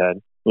hurdles that we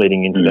had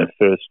leading into that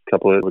first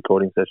couple of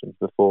recording sessions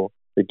before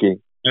the gig.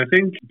 I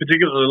think,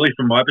 particularly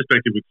from my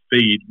perspective with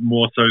Feed,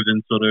 more so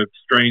than sort of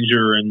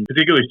Stranger and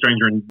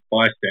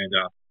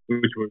Bystander,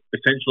 which were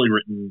essentially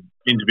written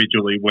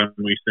individually when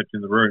we stepped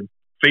in the room.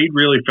 Feed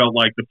really felt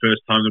like the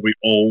first time that we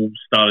all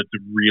started to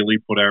really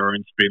put our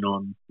own spin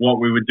on what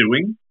we were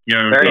doing.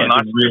 Very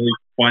much. To really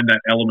find that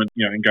element,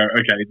 and go,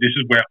 okay, this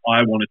is where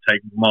I want to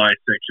take my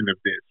section of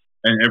this.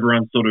 And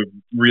everyone sort of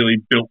really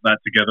built that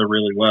together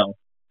really well.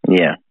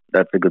 Yeah,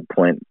 that's a good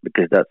point,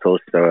 because that's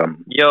also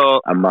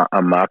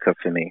a marker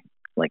for me.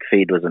 Like,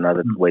 Feed was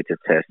another way to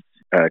test.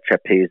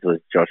 Trapeze was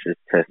Josh's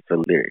test for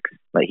lyrics.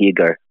 Like, here you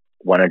go,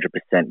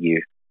 100%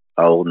 you.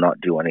 I will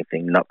not do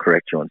anything, not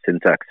correct you on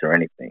syntax or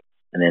anything.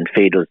 And then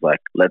Feed was like,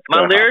 let's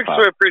go. My lyrics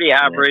were pretty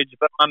average,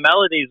 but my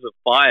melodies were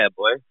fire,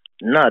 boy.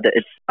 No,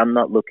 I'm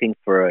not looking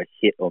for a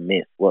hit or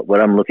miss.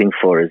 What I'm looking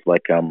for is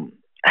like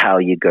how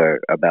you go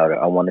about it.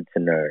 I wanted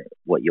to know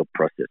what your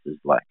process is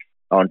like.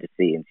 I want to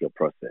see into your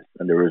process,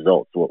 and the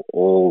results will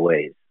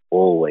always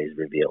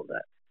reveal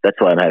that. That's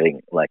why I'm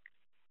having like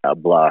a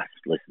blast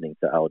listening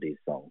to Aldi's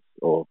songs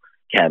or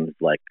Cam's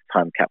like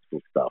time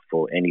capsule stuff,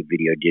 or any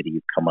video did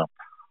you come up,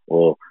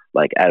 or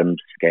like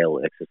Adam's scale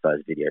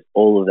exercise videos.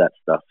 All of that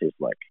stuff is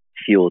like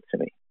fuel to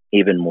me,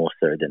 even more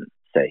so than,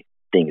 say,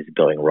 things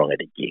going wrong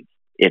at a gig.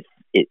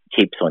 It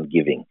keeps on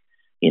giving,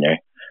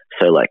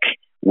 So like,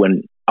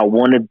 when I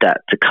wanted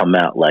that to come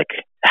out, like,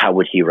 how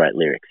would he write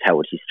lyrics? How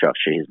would he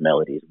structure his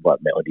melodies?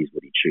 What melodies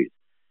would he choose?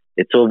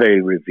 It's all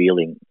very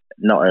revealing,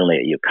 not only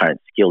at your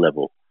current skill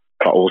level,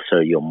 but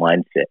also your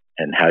mindset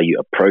and how you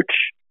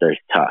approach those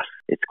tasks.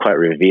 It's quite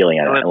revealing.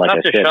 It was like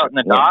such a shot in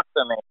the dark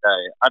for me,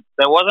 though.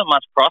 There wasn't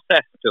much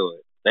process to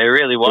it. There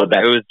really wasn't.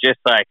 It was just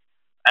like...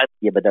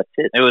 but that's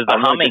it. It was the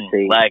humming.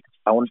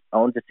 I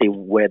want to see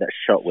where that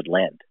shot would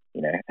land,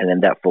 and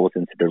then that falls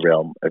into the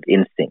realm of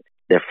instinct.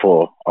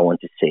 Therefore, I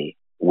want to see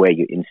where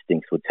your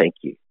instincts would take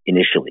you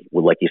initially.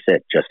 Well, like you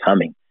said, just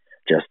humming,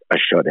 just a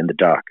shot in the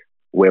dark.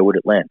 Where would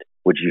it land?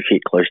 Would you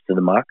hit close to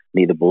the mark,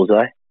 near the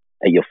bullseye,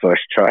 at your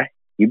first try?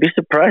 You'd be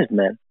surprised,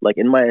 man. Like,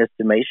 in my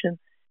estimation,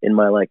 in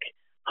my like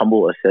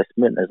humble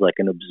assessment as like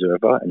an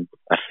observer and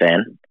a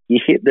fan, you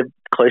hit the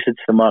closer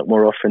to the mark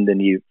more often than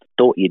you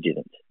thought you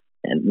didn't.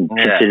 And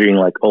considering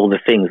like all the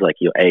things like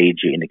your age,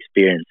 your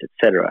inexperience,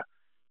 etc.,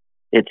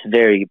 it's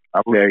very,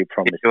 very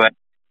promising.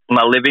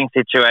 My living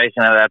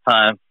situation at that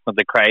time with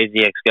the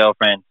crazy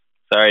ex-girlfriend.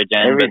 Sorry,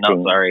 Jen, but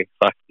not sorry.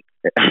 Fuck.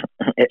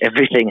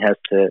 Everything has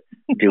to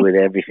do with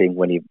everything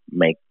when you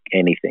make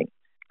anything.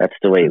 That's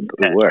the way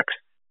it works.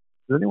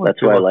 Does anyone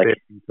That's why, like,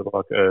 into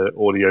like an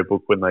audio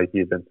book when they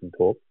hear Benson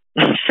talk?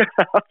 Shut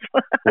up.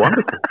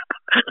 Wonderful.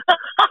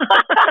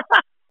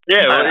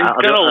 Yeah, well, he's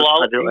got a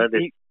lull.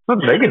 Not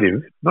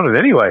negative, not in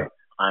any way.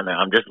 I know.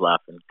 I'm just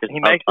laughing because he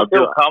makes you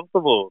feel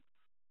comfortable.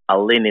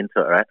 I'll lean into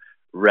it, right?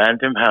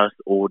 Random House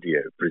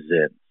Audio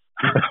presents.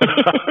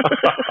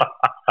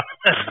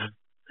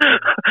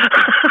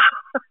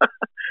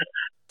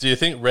 Do you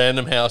think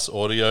Random House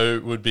Audio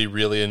would be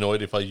really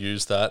annoyed if I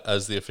used that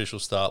as the official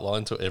start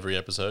line to every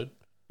episode?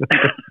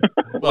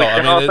 Well, I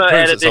mean, also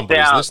edit this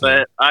out, listening.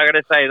 But I got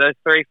to say, those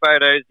 3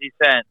 photos you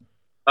sent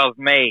of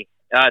me,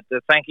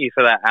 thank you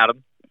for that,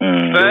 Adam.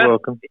 You're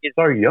welcome.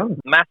 So young.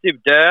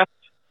 Massive derp.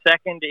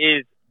 Second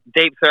is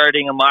deep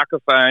throating a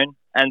microphone.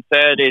 And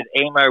third is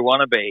emo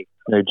wannabe.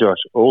 No, Josh,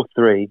 all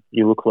 3,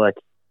 you look like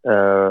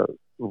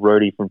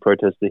Rhodey from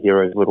Protest the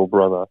Hero's little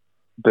brother.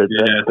 But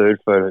that third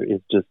photo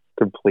is just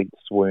complete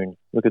swoon.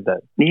 Look at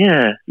that.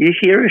 Yeah, you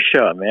hear a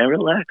shot, man.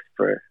 Relax,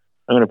 bro.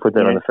 I'm going to put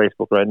that on the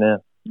Facebook right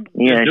now.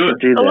 Yeah, I should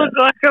do that. I look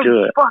like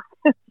do it.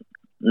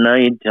 No,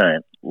 you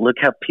don't. Look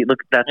how look.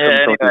 That's what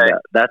I'm talking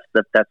about.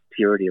 That's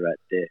purity right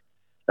there.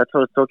 That's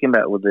what I was talking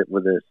about with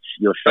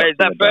your shot. Wait, is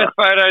that first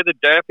photo the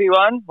derpy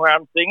one where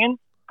I'm singing?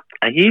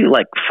 Are you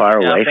like far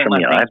away from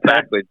your iPad?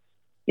 Backwards.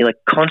 You're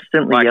like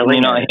constantly yelling. Can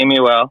you not hear me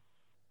well?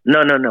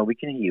 No, we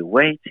can hear you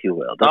way too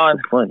well.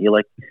 That's the point. You're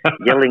like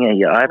yelling at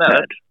your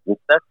iPad. No,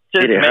 that's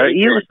just Did it hurt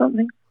you or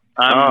something?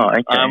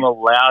 I'm a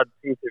loud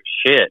piece of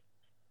shit.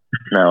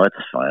 No, it's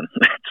fine.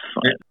 It's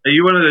fine. Are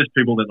you one of those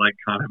people that like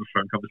can't have a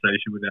phone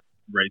conversation without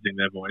raising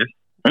their voice?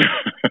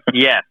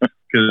 Yeah,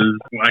 because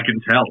I can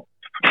tell.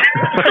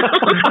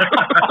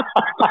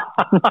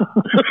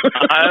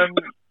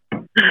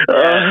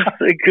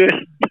 So good.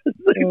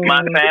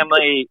 My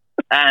family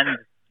and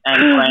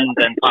friends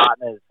and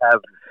partners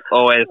have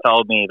always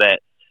told me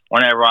that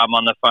whenever I'm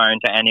on the phone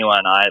to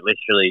anyone, I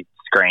literally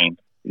scream.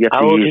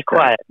 I will be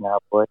quiet now,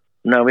 boy.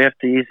 No, we have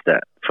to use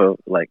that for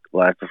like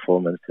live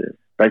performances.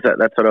 That's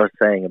what I was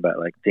saying about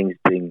like things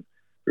being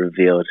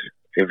revealed.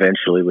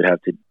 Eventually, we'd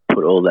have to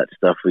put all that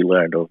stuff we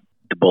learned or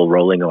the ball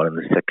rolling on in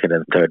the second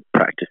and third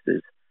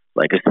practices,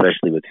 like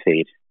especially with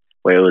Feed.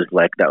 where it was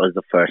like, that was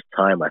the first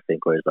time, I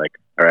think, where it's like,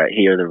 all right,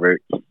 here are the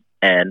roots.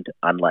 And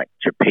unlike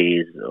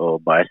Trapeze or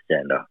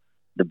Bystander,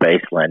 the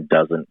bass line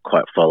doesn't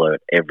quite follow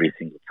it every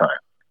single time.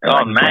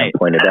 And mate.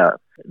 Pointed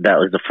out, that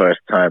was the first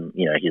time,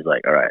 he's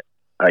like, all right,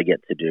 I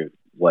get to do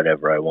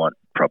whatever I want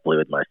properly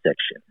with my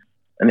section.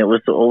 And it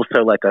was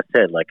also, like I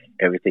said, like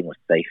everything was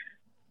safe.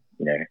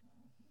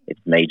 It's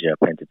major,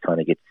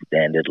 pentatonic, it's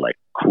standard, like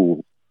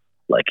cool.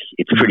 Like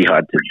it's pretty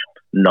hard to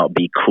not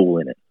be cool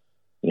in it.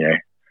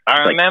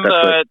 I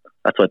remember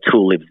that's why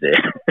Tool lives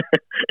there.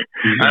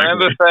 I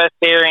remember first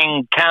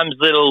hearing Cam's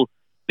little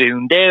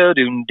doom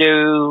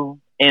doo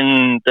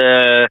in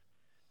the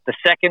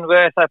second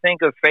verse, I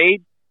think, of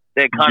Feed.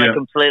 That kind of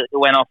completely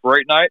went off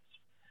root notes,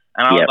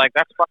 and I was like,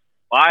 "That's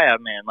fire,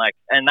 man!" Like,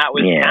 and that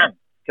was Cam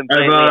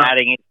completely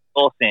adding his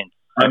source in.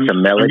 That's a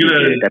melody.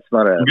 That's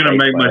not a. I'm gonna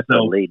make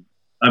myself lead.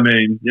 I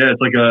mean, yeah,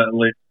 it's like a.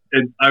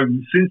 I've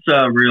since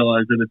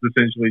realised that it's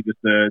essentially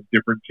just a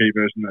different key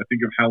version. I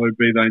think of "Hallowed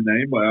Be Thy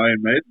Name" by Iron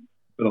Maiden,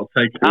 but I'll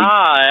take it.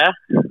 Yeah,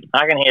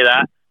 I can hear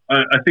that.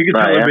 I think it's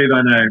 "Hallowed Be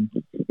Thy Name,"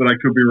 but I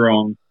could be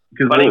wrong.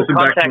 But in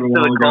context to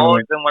the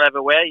chords and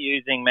whatever we're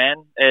using,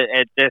 man,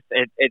 it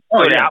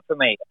stood out for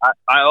me.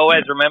 I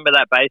always remember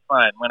that bass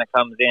line when it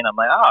comes in. I'm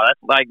like, oh, that's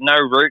like no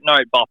root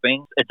note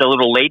bopping. It's a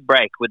little lead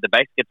break with the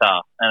bass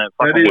guitar, and it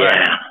fucking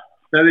works.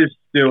 That is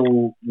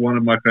still one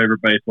of my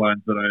favorite bass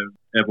lines that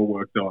I've ever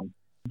worked on.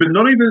 But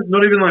not even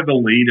like the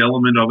lead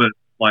element of it,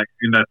 like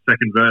in that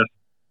second verse.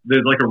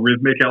 There's like a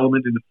rhythmic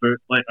element in the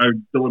first. Like I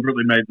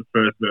deliberately made the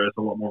first verse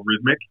a lot more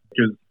rhythmic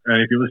because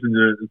if you listen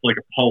to it, it's like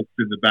a pulse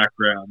in the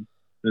background.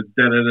 So it's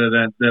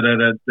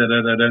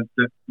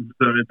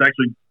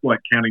actually like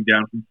counting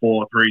down from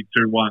 4, 3,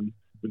 2, 1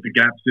 with the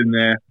gaps in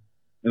there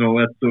and all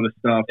that sort of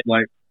stuff.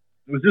 Like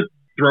it was just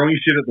throwing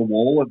shit at the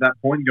wall at that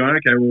point, going,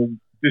 okay, well,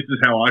 this is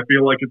how I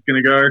feel like it's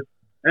going to go,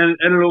 and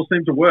it all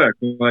seemed to work.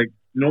 Like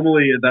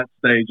normally at that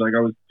stage, like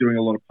I was doing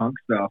a lot of punk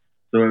stuff,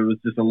 so it was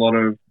just a lot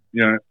of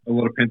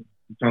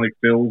pentatonic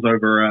fills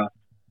over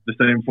the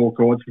same 4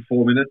 chords for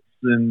 4 minutes,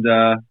 and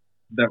that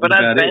was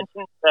about it. But as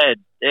Benson said,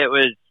 it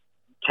was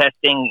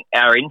testing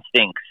our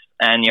instincts,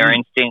 and your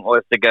instinct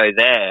was to go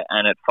there,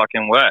 and it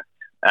fucking worked.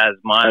 As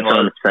mine was. That's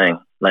what I'm saying.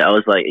 Like I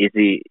was like,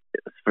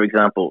 for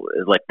example,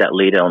 like that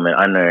lead element.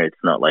 I know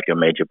it's not like a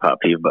major part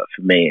for you, but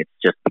for me, it's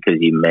just because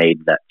you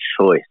made that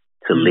choice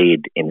to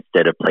lead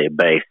instead of play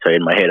bass. So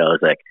in my head, I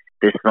was like,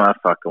 this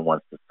motherfucker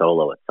wants to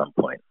solo at some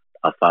point.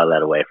 I'll file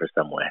that away for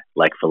somewhere,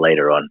 like for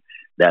later on.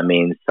 That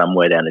means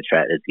somewhere down the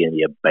track there's going to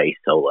be a bass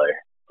solo,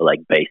 or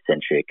like bass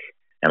centric,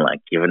 and like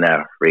given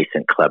our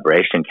recent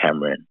collaboration,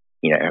 Cameron.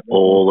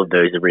 All of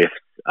those riffs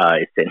are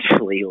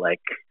essentially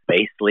like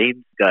bass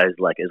leads, guys.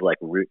 Like is like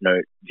root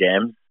note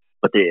jams,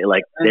 but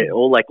they're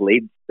all like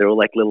leads. They're all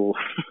like little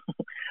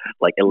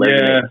like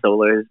 11-minute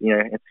solos.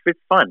 It's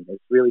fun.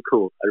 It's really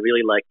cool. I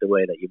really like the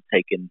way that you've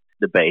taken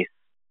the bass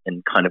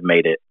and kind of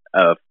made it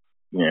a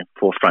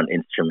forefront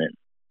instrument.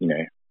 I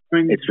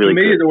mean, it's really for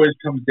me. Good. It always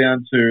comes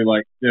down to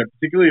like,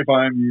 particularly if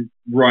I'm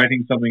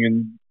writing something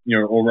and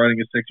or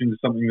writing a section to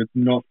something that's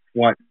not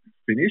quite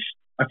finished.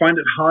 I find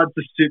it hard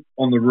to sit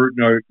on the root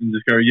note and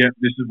just go,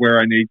 this is where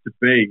I need to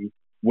be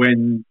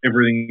when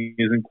everything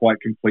isn't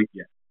quite complete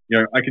yet.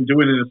 I can do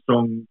it in a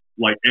song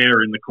like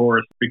Air in the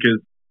chorus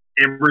because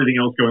everything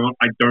else going on,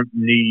 I don't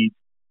need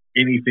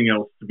anything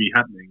else to be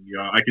happening.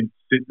 I can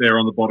sit there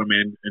on the bottom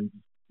end and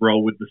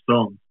roll with the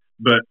song.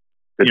 But,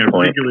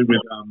 particularly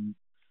with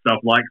stuff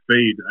like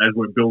Feed, as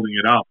we're building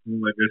it up,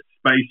 like there's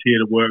space here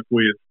to work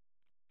with.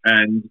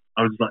 And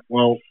I was like,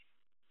 well,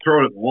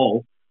 throw it at the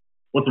wall.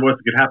 What's the worst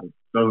that could happen?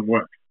 Doesn't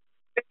work.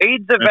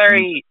 Feed's a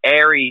very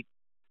airy,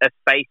 a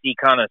spacey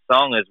kind of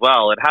song as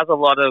well. It has a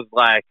lot of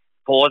like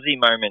pausey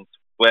moments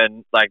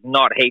when like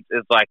not heaps,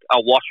 it's like a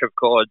wash of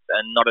chords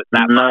and not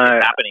that much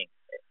is happening.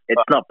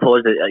 It's not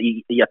pausey.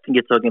 I think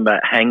you're talking about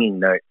hanging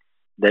notes.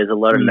 There's a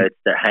lot of notes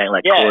that hang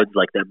like chords,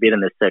 like that bit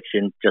in the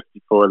section just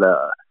before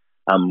the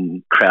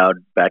crowd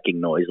backing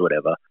noise,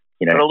 whatever.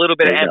 But a little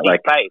bit of empty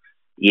space.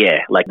 Yeah,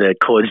 like the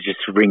chords just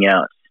ring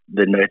out,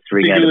 the notes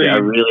ring out. I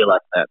really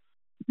like that.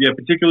 Yeah,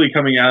 particularly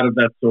coming out of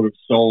that sort of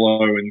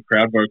solo and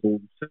crowd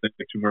vocal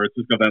section where it's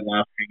just got that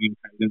last hanging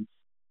cadence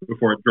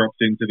before it drops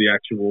into the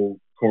actual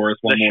chorus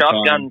one more time.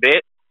 The shotgun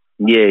bit.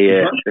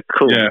 Yeah. It's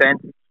cool. Yeah.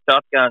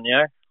 Shotgun,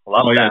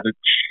 Love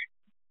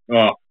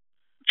that.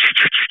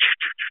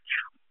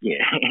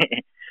 Yeah.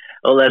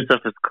 All that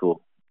stuff is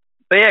cool.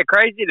 But yeah,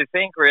 crazy to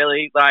think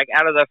really, like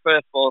out of the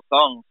first 4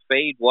 songs,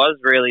 Feed was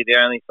really the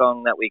only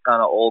song that we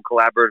kind of all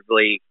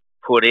collaboratively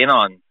put in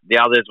on. The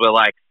others were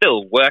like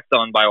still worked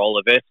on by all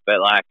of us,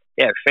 but like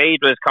Feed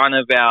was kind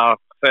of our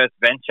first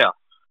venture.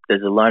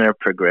 There's a line of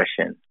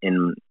progression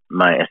in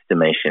my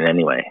estimation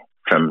anyway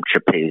from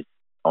Trapeze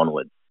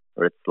onwards,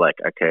 where it's like,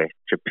 okay,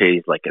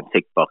 Trapeze like a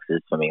tick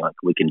boxes for me, like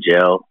we can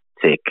gel,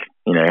 tick,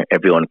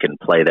 everyone can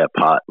play their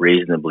part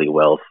reasonably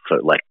well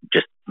for like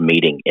just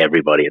meeting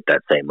everybody at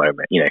that same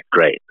moment,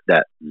 great.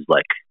 That is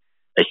like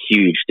a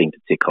huge thing to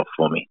tick off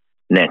for me.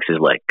 Next is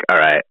like, all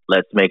right,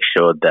 let's make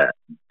sure that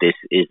this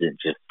isn't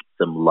just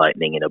some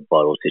lightning in a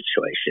bottle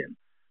situation.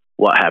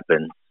 What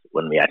happens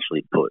when we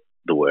actually put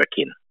the work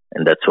in.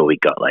 And that's where we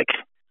got like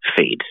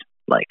Feed,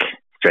 like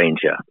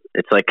Stranger.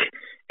 It's like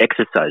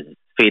exercises.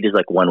 Feed is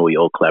like one where we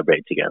all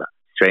collaborate together.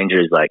 Stranger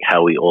is like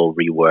how we all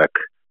rework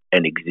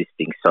an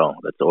existing song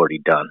that's already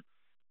done.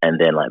 And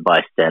then like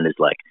Bystander is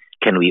like,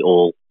 can we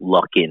all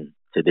lock in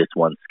to this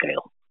one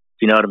scale?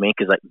 Do you know what I mean?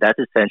 Because like that's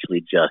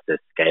essentially just a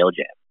scale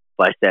jam.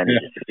 Bystander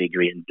is just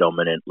figurine and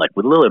dominant, like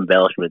with little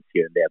embellishments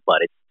here and there, but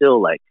it's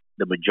still like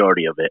the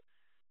majority of it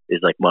is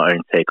like my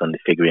own take on the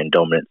figurine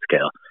dominant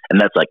scale. And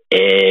that's like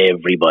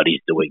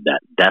everybody's doing that.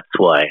 That's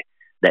why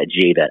that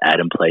G that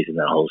Adam plays in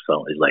that whole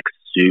song is like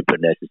super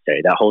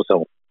necessary. That whole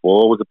song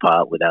falls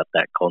apart without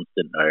that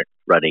constant note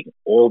running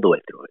all the way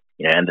through it.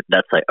 You know, and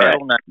that's like, all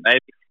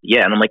right.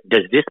 Yeah, and I'm like,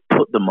 does this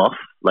put them off?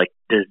 Like,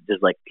 does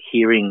like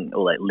hearing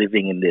or like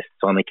living in this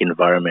sonic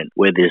environment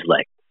where there's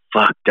like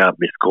fucked up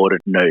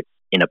discordant notes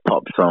in a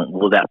pop song,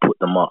 will that put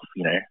them off,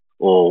 you know?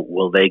 Or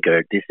will they go,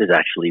 this is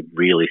actually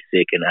really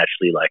sick and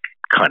actually like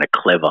kind of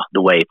clever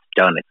the way it's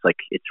done. It's like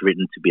it's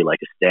written to be like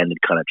a standard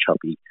kind of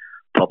choppy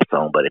pop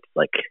song, but it's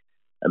like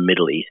a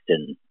Middle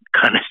Eastern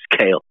kind of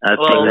scale. I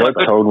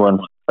got told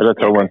once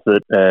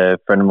that a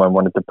friend of mine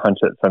wanted to punch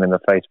that son in the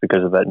face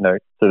because of that note.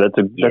 So that's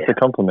a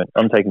compliment.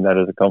 I'm taking that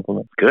as a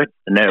compliment. Good.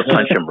 And then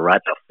punch him right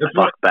the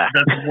fuck back.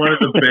 That's one of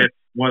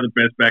the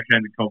best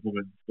backhanded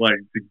compliments like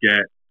to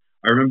get.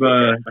 I remember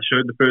I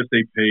showed the first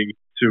EP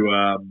to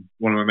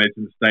one of my mates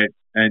in the States,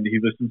 and he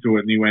listened to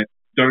it and he went,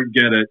 "Don't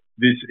get it.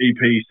 This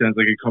EP sounds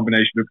like a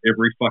combination of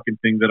every fucking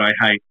thing that I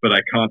hate, but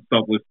I can't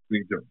stop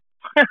listening to it."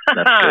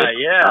 That's good.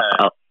 Yeah.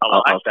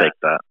 I'll take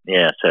that.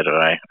 Yeah, so do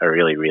I. I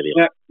really, really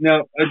like it.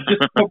 Now, it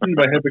just popped into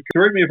my head, but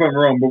correct me if I'm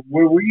wrong, but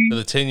were we... For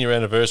the 10-year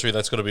anniversary,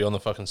 that's got to be on the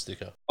fucking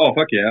sticker. Oh,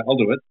 fuck yeah, I'll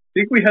do it. I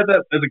think we had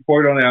that as a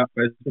quote on our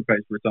Facebook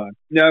page for a time.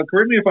 Now,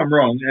 correct me if I'm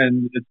wrong,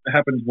 and it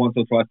happened once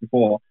or twice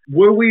before.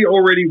 Were we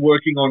already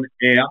working on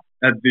Air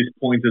at this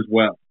point as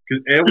well?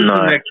 Because Air was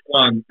the next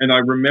one, and I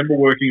remember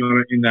working on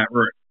it in that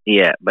room.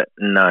 Yeah, but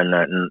not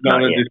at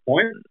this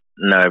point?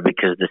 No,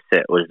 because the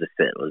set was the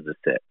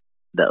set.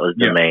 That was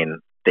the main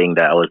thing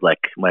that was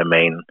like my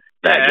main...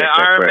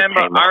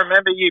 I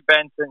remember you,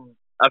 Benson,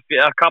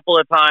 a couple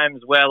of times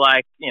where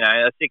like, you know,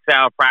 a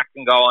 6-hour prac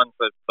can go on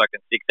for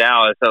fucking 6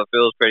 hours, so it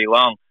feels pretty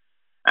long.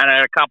 And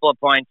at a couple of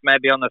points,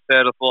 maybe on the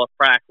third or fourth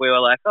prac, we were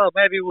like, oh,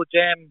 maybe we'll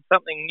jam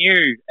something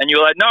new. And you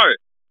were like, no,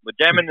 we're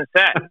jamming the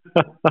set.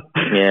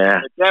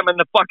 Yeah. We're jamming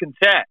the fucking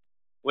set.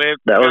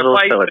 That was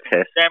also a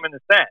test. Jamming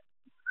the set.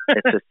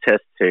 It's a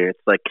test too.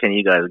 It's like, can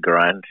you guys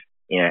grind?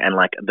 You know, and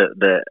like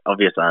the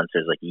obvious answer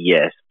is like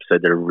yes. So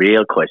the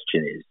real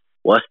question is,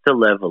 what's the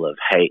level of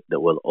hate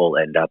that we'll all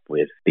end up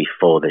with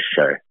before the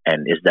show,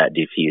 and is that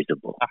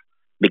diffusable?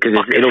 Because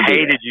it'll be.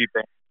 Hated you,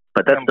 Ben.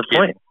 But that's the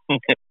point.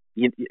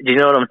 You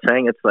know what I'm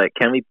saying? It's like,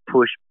 can we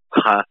push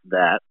past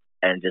that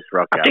and just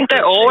rock out? I think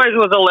there always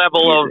was a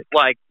level of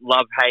like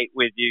love-hate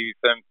with you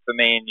for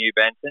me and you,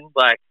 Benson.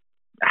 Like,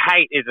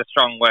 hate is a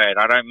strong word.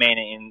 I don't mean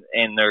it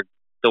in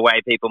the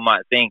way people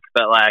might think,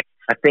 but like,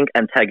 I think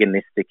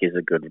antagonistic is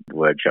a good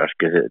word, Josh,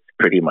 because it's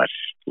pretty much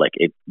like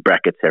it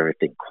brackets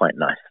everything quite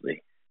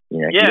nicely.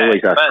 You know, you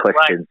always ask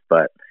questions,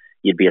 but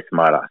you'd be a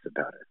smart ass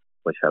about it,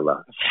 which I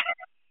love.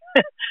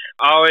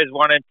 I always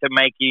wanted to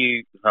make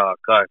you, oh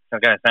God, I'm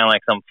going to sound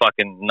like some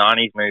fucking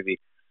 90s movie,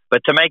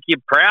 but to make you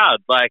proud,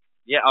 like,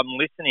 yeah, I'm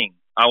listening.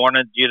 I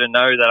wanted you to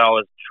know that I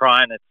was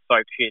trying to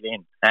soak shit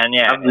in. And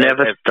yeah, I've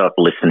never stopped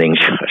listening,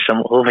 Josh.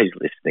 I'm always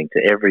listening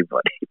to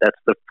everybody. That's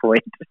the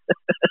point.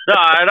 No,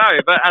 I know,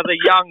 but as a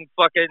young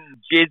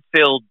fucking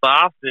jizz-filled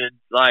bastard,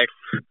 like,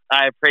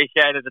 I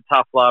appreciated the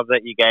tough love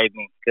that you gave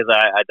me, because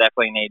I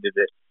definitely needed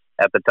it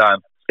at the time.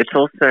 It's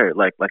also,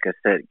 like I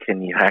said,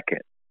 can you hack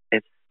it?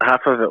 It's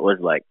half of it was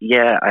like,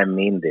 yeah, I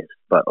mean this,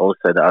 but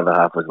also the other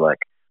half was like,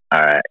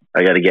 all right,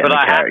 I got to get in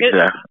the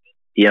character.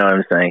 You know what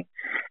I'm saying?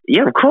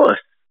 Yeah, of course.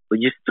 But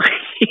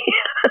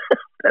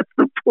that's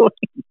the point.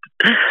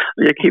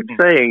 I keep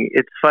saying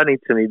it's funny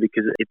to me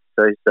because it's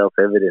so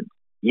self-evident.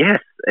 Yes,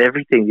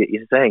 everything that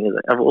you're saying is.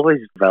 I've always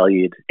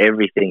valued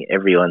everything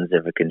everyone's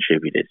ever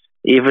contributed.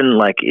 Even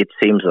like it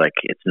seems like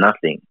it's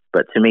nothing,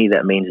 but to me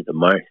that means the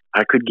most.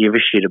 I could give a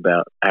shit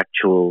about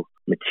actual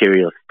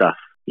material stuff.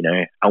 You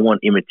know, I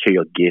want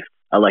immaterial gifts.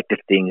 I like the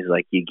things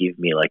like you give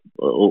me, like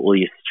all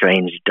your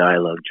strange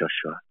dialogue,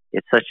 Joshua.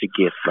 It's such a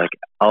gift. Like,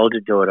 older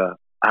daughter,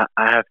 I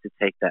have to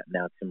take that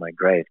now to my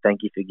grave.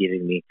 Thank you for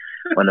giving me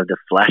one of the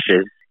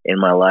flashes in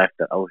my life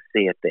that I will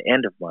see at the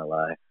end of my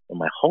life. Or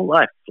my whole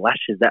life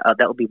flashes. That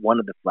will be one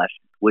of the flashes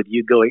with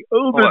you going,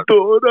 older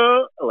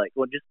daughter. Like,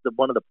 or just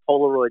one of the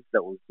Polaroids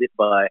that will zip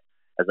by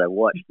as I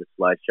watch the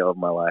slideshow of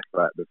my life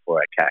right before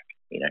I cack.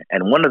 You know,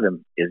 and one of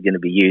them is going to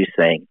be you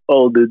saying,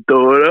 older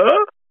daughter.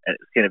 And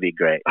it's going to be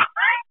great.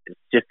 It's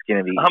just going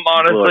to be I'm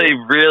honestly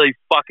really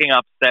fucking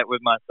upset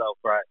with myself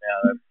right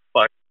now.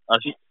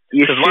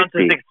 Because once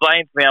it's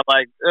explained to me, I'm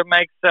like, it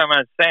makes so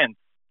much sense.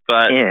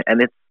 But yeah,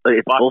 and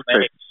it's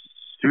also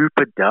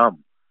super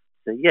dumb.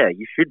 So yeah,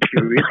 you should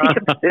be really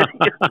upset.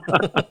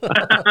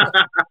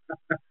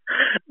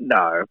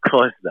 No, of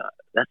course not.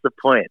 That's the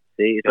point.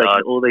 See, it's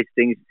like all these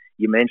things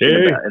you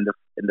mentioned about,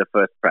 and in the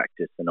first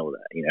practice and all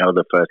that,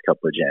 the first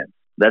couple of jams.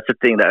 That's the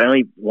thing. That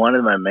only one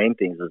of my main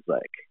things was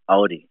like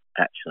Aldi.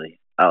 Actually,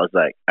 I was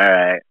like, all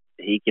right,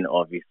 he can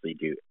obviously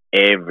do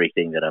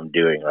everything that I'm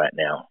doing right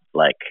now.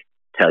 Like,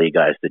 tell you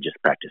guys to just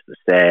practice the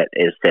set,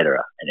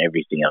 etc., and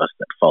everything else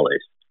that follows.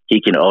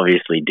 He can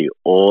obviously do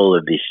all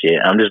of this shit.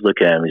 I'm just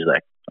looking at him. He's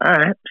like, all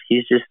right,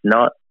 he's just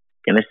not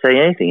gonna say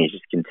anything. He's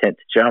just content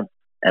to jump.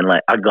 And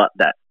like, I got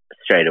that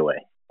straight away.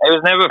 It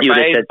was never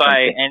phased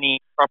by any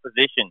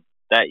proposition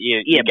that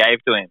you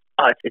gave to him.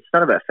 Oh, it's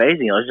not about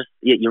phasing. I was just,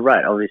 you're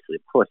right. Obviously,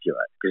 of course, you're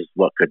right. Because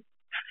what could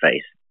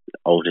phase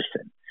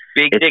Alderson?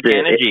 Big dick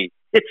energy.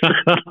 Let's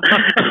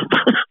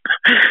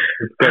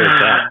go with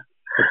that.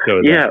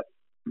 Yeah.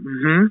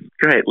 Mm-hmm.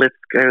 Great. Let's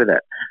go with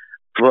that.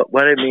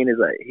 What I mean is,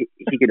 like,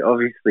 he could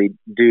obviously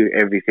do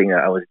everything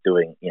that I was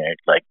doing.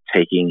 Like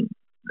taking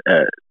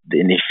the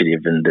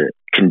initiative and the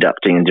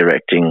conducting and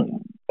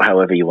directing,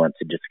 however you want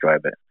to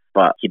describe it.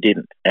 But he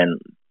didn't.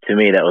 And to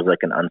me, that was like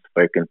an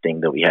unspoken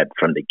thing that we had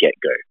from the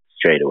get-go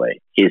straight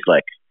away. He's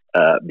like,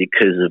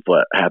 because of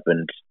what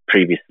happened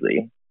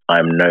previously,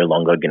 I'm no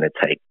longer going to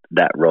take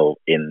that role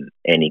in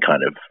any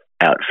kind of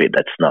outfit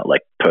that's not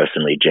like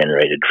personally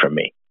generated from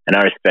me. And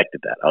I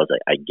respected that. I was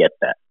like, I get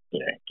that.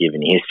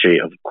 Given history,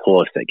 of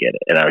course I get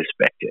it. And I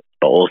respect it.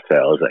 But also,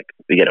 I was like,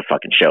 we get a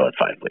fucking show in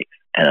 5 weeks.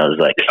 And I was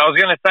like... I was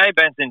going to say,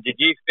 Benson, did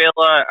you feel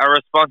a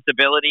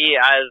responsibility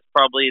as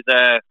probably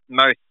the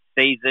most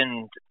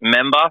seasoned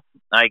member,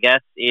 I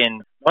guess,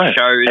 in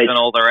shows and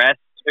all the rest,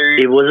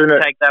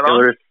 to take that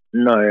on?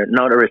 No,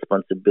 not a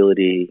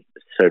responsibility,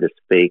 so to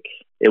speak.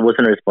 It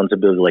wasn't a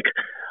responsibility like,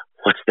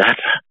 what's that?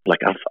 Like,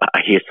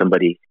 I hear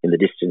somebody in the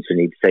distance who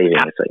needs saving.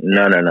 It's like,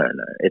 no.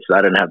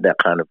 I don't have that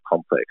kind of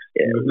complex.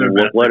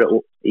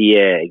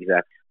 Yeah,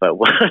 exactly. But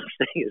what I'm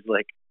saying is,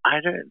 like,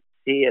 I don't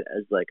see it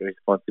as like a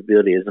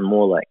responsibility. It's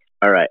more like,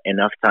 all right,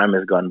 enough time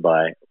has gone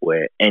by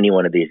where any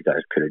one of these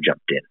guys could have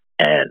jumped in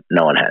and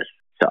no one has.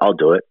 So I'll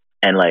do it.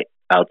 And like,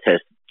 I'll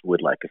test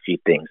with like a few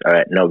things. All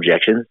right, no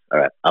objections. All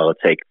right, I'll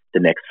take the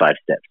next 5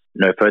 steps.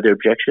 No further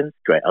objections.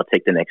 Great. I'll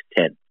take the next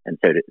 10. And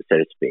so to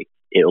speak,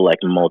 it will like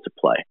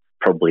multiply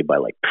probably by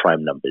like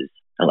prime numbers.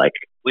 And like,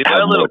 we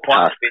were a little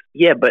quiet.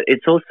 Yeah, but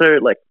it's also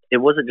like, it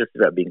wasn't just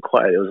about being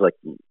quiet. It was like,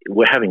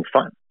 we're having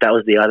fun. That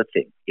was the other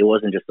thing. It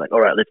wasn't just like, all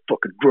right, let's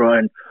fucking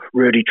grind,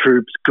 ready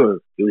troops, go.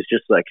 It was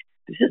just like,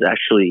 this is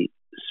actually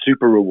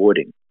super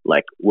rewarding.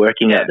 Like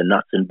working out the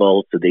nuts and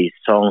bolts of these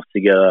songs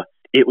together.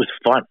 It was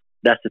fun.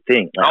 That's the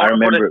thing. Like, I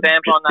remember put a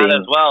stamp on that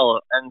as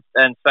well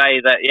and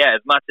say that, yeah,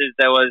 as much as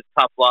there was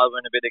tough love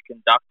and a bit of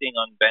conducting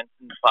on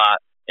Benson's part,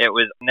 it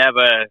was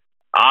never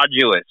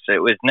arduous.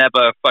 It was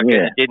never fucking,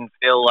 it didn't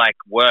feel like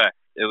work.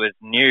 It was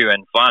new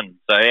and fun.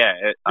 So,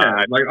 yeah.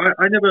 Like,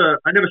 I never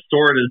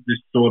saw it as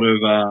this sort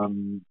of,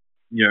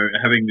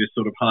 having this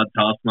sort of hard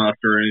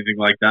taskmaster or anything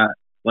like that.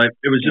 Like,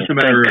 it was just a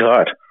matter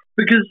of...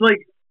 Because,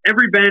 like,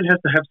 every band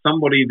has to have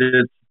somebody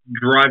that's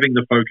driving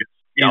the focus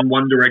in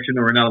one direction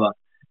or another.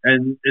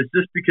 And it's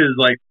just because,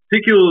 like,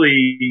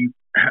 particularly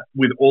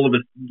with all of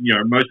us,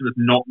 most of us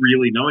not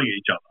really knowing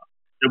each other,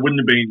 it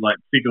wouldn't have been,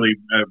 like, particularly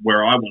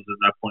where I was at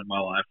that point in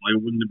my life, like,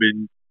 it wouldn't have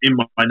been in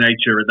my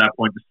nature at that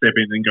point to step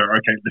in and go,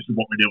 okay, this is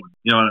what we're doing.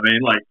 You know what I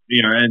mean? Like,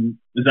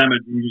 and Zamet,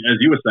 as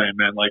you were saying,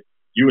 man, like,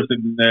 you were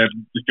sitting there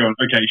just going,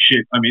 okay,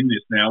 shit, I'm in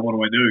this now. What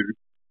do I do?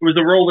 It was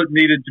a role that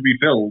needed to be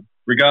filled,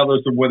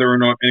 regardless of whether or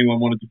not anyone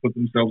wanted to put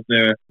themselves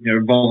there,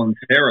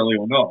 voluntarily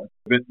or not.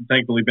 But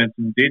thankfully,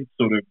 Benson did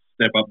sort of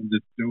step up and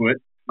just do it.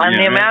 And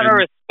the amount of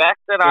respect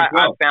that I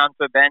found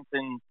for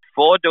Benson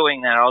for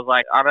doing that, I was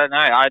like, I don't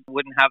know, I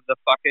wouldn't have the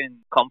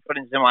fucking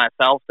confidence in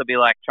myself to be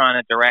like trying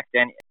to direct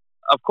any.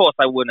 Of course,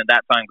 I wouldn't at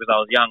that time because I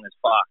was young as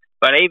fuck.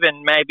 But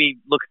even maybe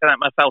looking at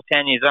myself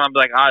 10 years on, I'm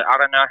like, I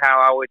don't know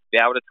how I would be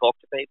able to talk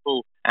to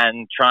people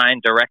and try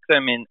and direct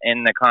them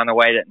in the kind of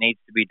way that needs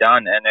to be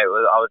done. And I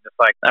was just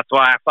like, that's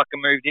why I fucking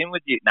moved in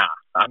with you. Nah,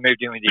 I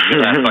moved in with you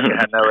because I fucking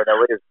had nowhere to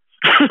live.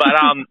 But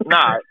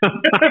no.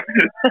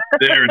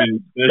 There it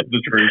is. There's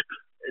the truth.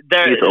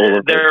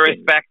 Their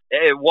respect.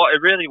 It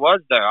really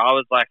was though. I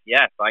was like,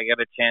 yes, I get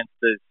a chance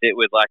to sit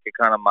with like a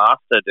kind of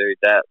master dude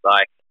that,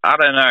 like, I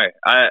don't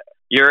know.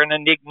 You're an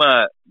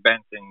enigma,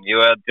 Benson. You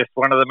are just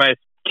one of the most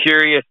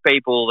curious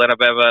people that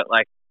I've ever,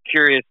 like,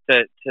 curious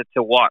to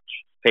watch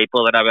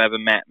people that I've ever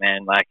met,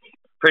 man. Like,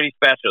 pretty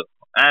special.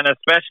 And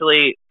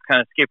especially kind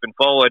of skipping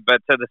forward,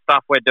 but to the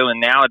stuff we're doing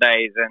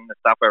nowadays and the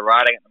stuff we're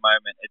writing at the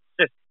moment, it's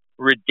just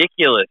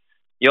ridiculous.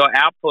 Your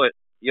output,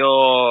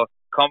 your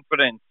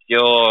confidence,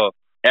 your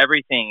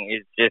everything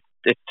is just,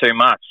 it's too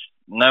much.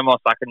 No more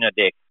sucking your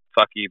dick.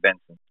 Fuck you,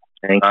 Benson.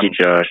 Thank you,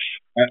 Josh.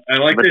 I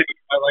like that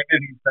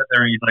he sat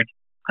there and he's like,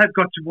 I've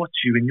got to watch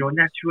you in your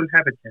natural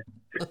habitat.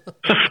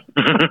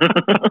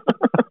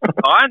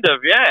 Kind of,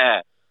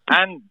 yeah.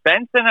 And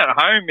Benson at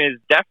home is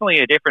definitely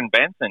a different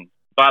Benson.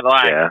 But,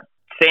 like,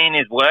 seeing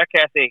his work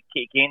ethic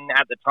kick in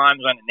at the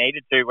times when it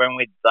needed to, when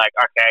we'd like,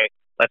 okay,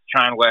 let's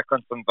try and work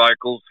on some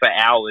vocals for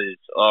hours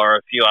or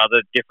a few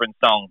other different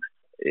songs.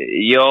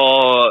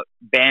 Your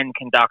band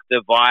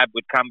conductor vibe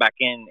would come back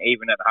in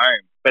even at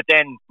home. But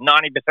then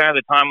 90% of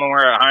the time when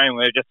we're at home,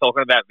 we're just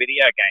talking about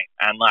video games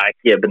and like.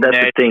 Yeah, but that's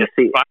the thing.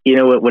 See, you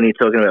know what? When you're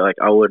talking about like,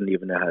 I wouldn't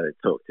even know how to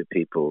talk to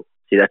people.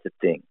 See, that's the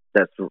thing.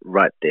 That's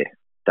right there.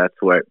 That's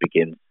where it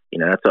begins. You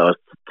know, that's what I was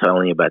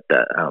telling you about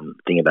that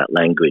thing about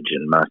language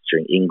and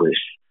mastering English,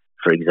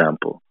 for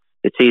example.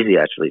 It's easy,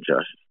 actually,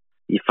 Josh.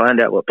 You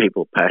find out what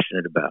people are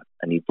passionate about,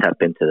 and you tap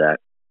into that,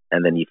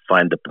 and then you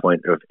find the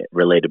point of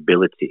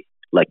relatability,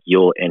 like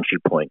your entry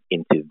point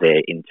into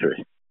their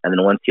interest. And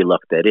then once you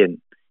lock that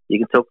in, you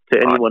can talk to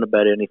anyone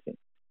about anything.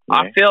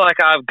 I feel like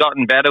I've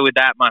gotten better with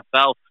that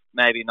myself.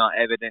 Maybe not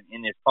evident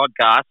in this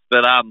podcast,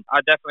 but I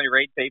definitely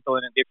read people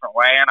in a different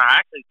way, and I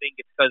actually think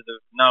it's because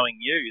of knowing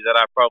you that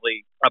I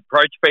probably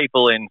approach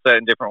people in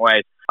certain different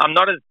ways. I'm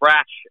not as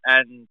brash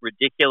and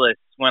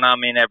ridiculous when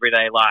I'm in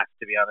everyday life,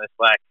 to be honest.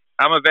 Like,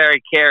 I'm a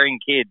very caring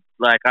kid.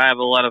 Like, I have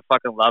a lot of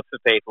fucking love for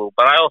people,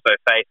 but I also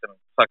say some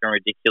fucking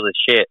ridiculous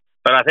shit.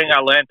 But I think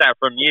I learned that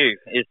from you,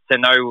 is to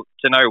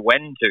know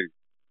when to.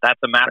 That's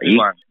a massive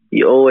one.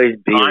 You always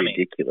be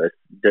ridiculous.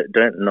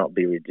 Don't not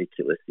be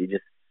ridiculous. You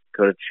just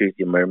got to choose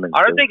your moments.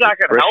 I don't think I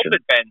can help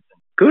it, Benson.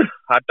 Good.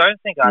 I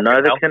don't think I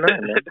Neither can help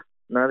can it.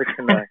 Neither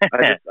can I.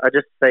 I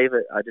just save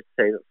it. I just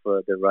save it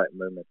for the right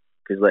moment.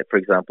 Because, like, for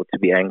example, to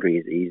be angry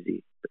is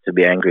easy, but to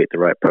be angry at the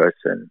right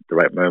person, the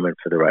right moment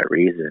for the right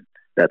reason,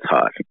 that's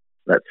hard.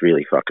 That's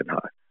really fucking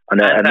hard. I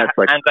know, and that's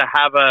like, and to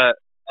have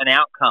an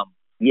outcome,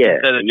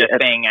 instead of just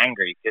being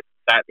angry,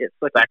 that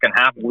can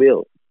happen.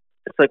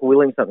 It's like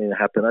willing something to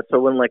happen. That's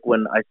so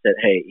when I said,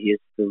 "Hey, here's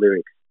the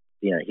lyrics.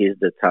 You know, here's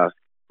the task.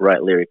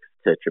 Write lyrics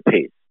to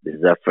Trapeze. This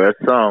is our first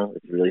song.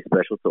 It's really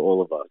special to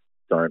all of us.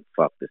 Don't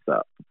fuck this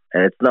up."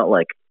 And it's not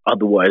like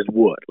otherwise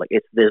what? Like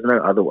there's no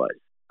otherwise.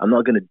 I'm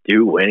not gonna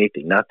do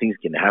anything. Nothing's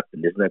gonna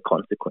happen. There's no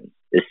consequence.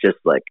 It's just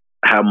like,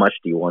 how much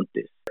do you want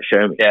this?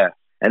 Show me. Yeah.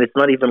 And it's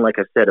not even like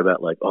I said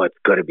about like, oh, it's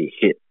got to be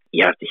hit.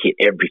 You have to hit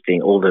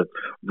everything. All the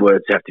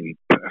words have to be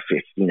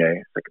perfect. You know,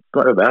 it's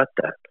not about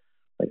that.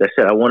 Like I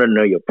said, I want to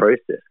know your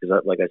process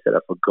because, like I said, I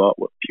forgot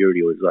what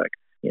purity was like.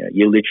 You know,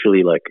 you're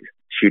literally like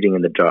shooting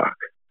in the dark,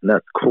 and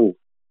that's cool.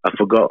 I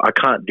forgot. I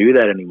can't do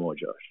that anymore,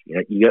 Josh.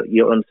 You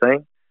know what I'm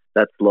saying?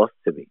 That's lost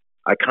to me.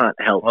 I can't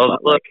help. Well,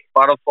 look,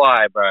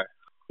 butterfly, bro.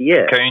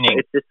 Yeah, Cooning.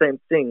 It's the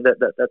same thing. That's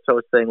what I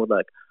was saying with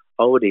like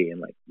Oldie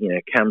and like, you know,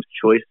 Cam's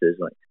choices,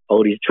 like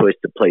Oldie's choice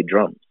to play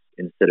drums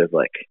instead of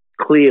like,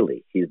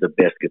 clearly he's the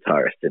best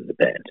guitarist in the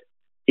band.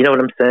 You know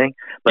what I'm saying?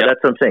 But that's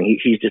what I'm saying.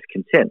 He's just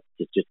content.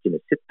 He's just going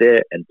to sit there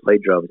and play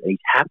drums, and he's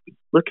happy.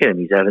 Look at him.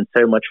 He's having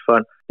so much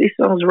fun. These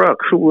songs rock.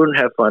 Who wouldn't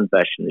have fun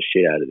bashing the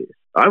shit out of this?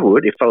 I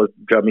would if I was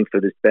drumming for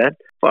this band.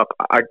 Fuck,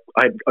 I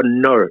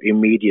know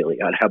immediately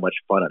how much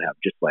fun I'd have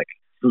just like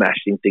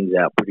smashing things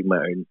out, putting my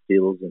own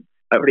feels. And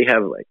I already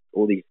have like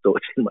all these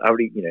thoughts. I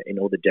already, you know, in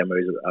all the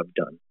demos that I've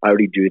done, I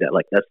already do that.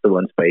 Like that's the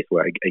one space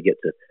where I get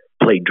to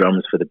play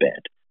drums for the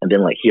band. And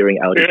then like hearing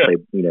Aldi play,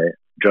 you know,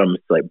 drums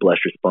like Blush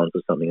Response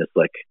or something, it's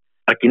like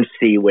I can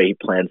see where he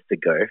plans to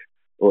go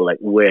or like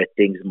where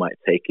things might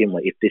take him.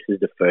 Like if this is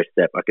the first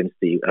step, I can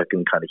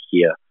kind of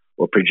hear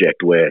or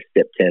project where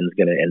step 10 is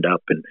going to end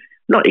up, and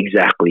not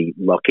exactly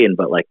lock in,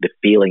 but like the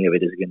feeling of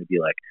it is going to be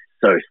like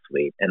so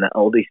sweet. And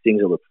all these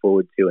things I look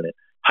forward to, and it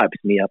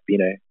hypes me up, you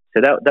know.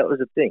 So that was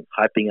the thing,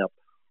 hyping up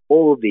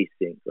all of these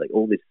things, like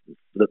all this,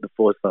 the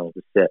 4 songs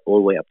are set all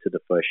the way up to the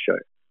first show.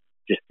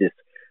 Just this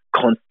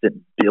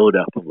constant build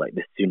up of like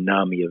this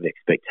tsunami of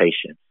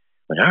expectation.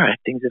 Like, all right,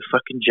 things are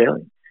fucking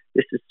gelling.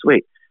 This is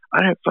sweet.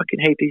 I don't fucking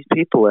hate these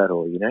people at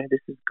all, you know? This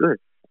is good.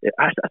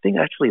 I think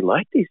I actually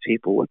like these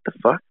people. What the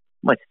fuck?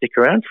 Might stick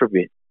around for a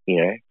bit,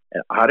 you know?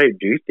 And I don't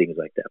do things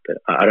like that, but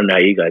I don't know how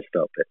you guys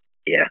felt, but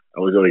yeah, I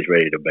was always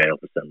ready to bail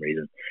for some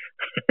reason.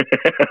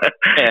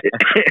 Yeah.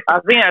 I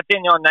think that's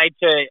in your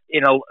nature,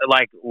 you know,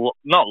 like,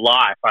 not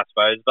life, I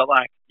suppose, but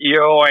like,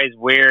 you're always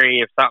wary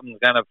if something's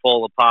going to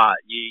fall apart.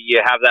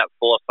 You have that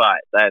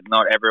foresight that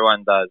not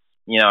everyone does.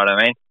 You know what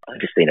I mean? I've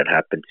just seen it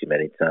happen too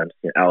many times.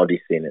 You know,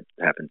 Aldi's seen it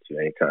happen too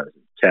many times.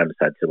 Cam's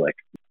had to like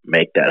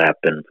make that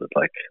happen with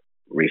like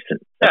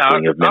recent. Yeah, I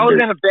was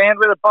in a band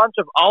with a bunch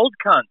of old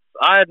cunts.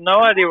 I had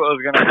no idea what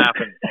was going to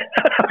happen.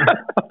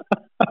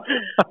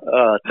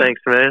 Oh,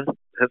 thanks, man.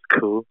 That's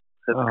cool.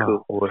 That's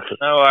cool. Awesome.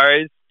 No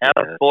worries.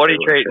 How's 40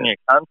 treating you,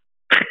 cunt?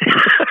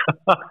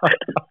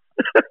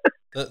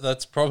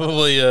 That's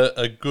probably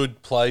a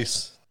good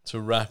place to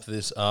wrap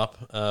this up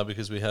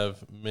because we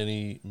have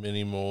many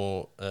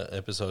more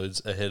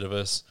episodes ahead of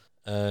us.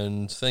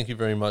 And thank you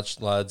very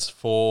much, lads,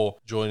 for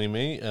joining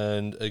me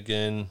and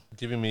again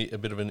giving me a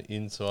bit of an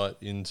insight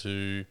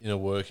into inner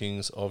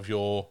workings of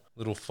your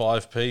little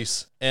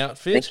 5-piece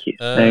outfit.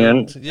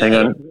 Thank you. Hang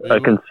on. I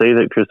can see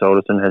that Chris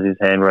Alderson has his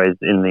hand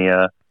raised in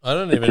the. I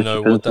don't even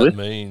know what that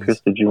means. Chris,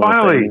 did you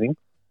want to say anything?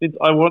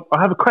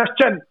 I have a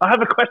question. I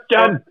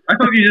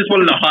thought you just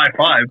wanted a high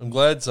five. I'm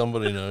glad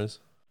somebody knows.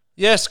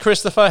 Yes,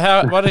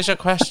 Christopher, what is your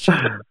question?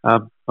 I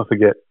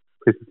forget.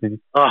 Please continue.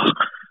 Oh.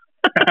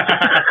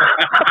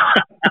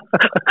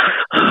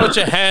 Put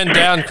your hand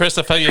down,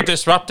 Christopher. You're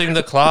disrupting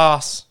the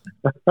class.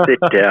 Sit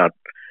down.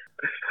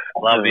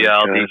 Love you,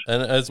 Aldi.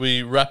 And as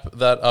we wrap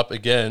that up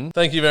again,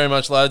 thank you very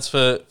much, lads,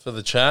 for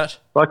the chat.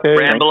 Okay.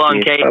 Ramble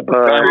on, Keith.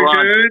 Ramble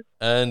on.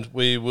 And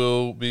we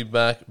will be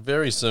back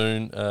very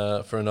soon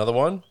for another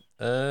one.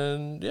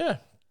 And yeah,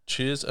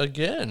 cheers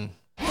again.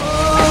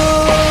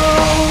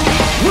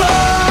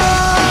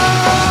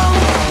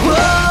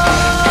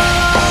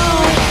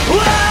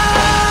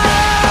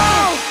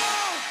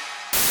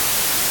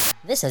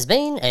 This has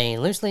been a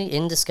Loosely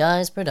in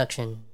Disguise production.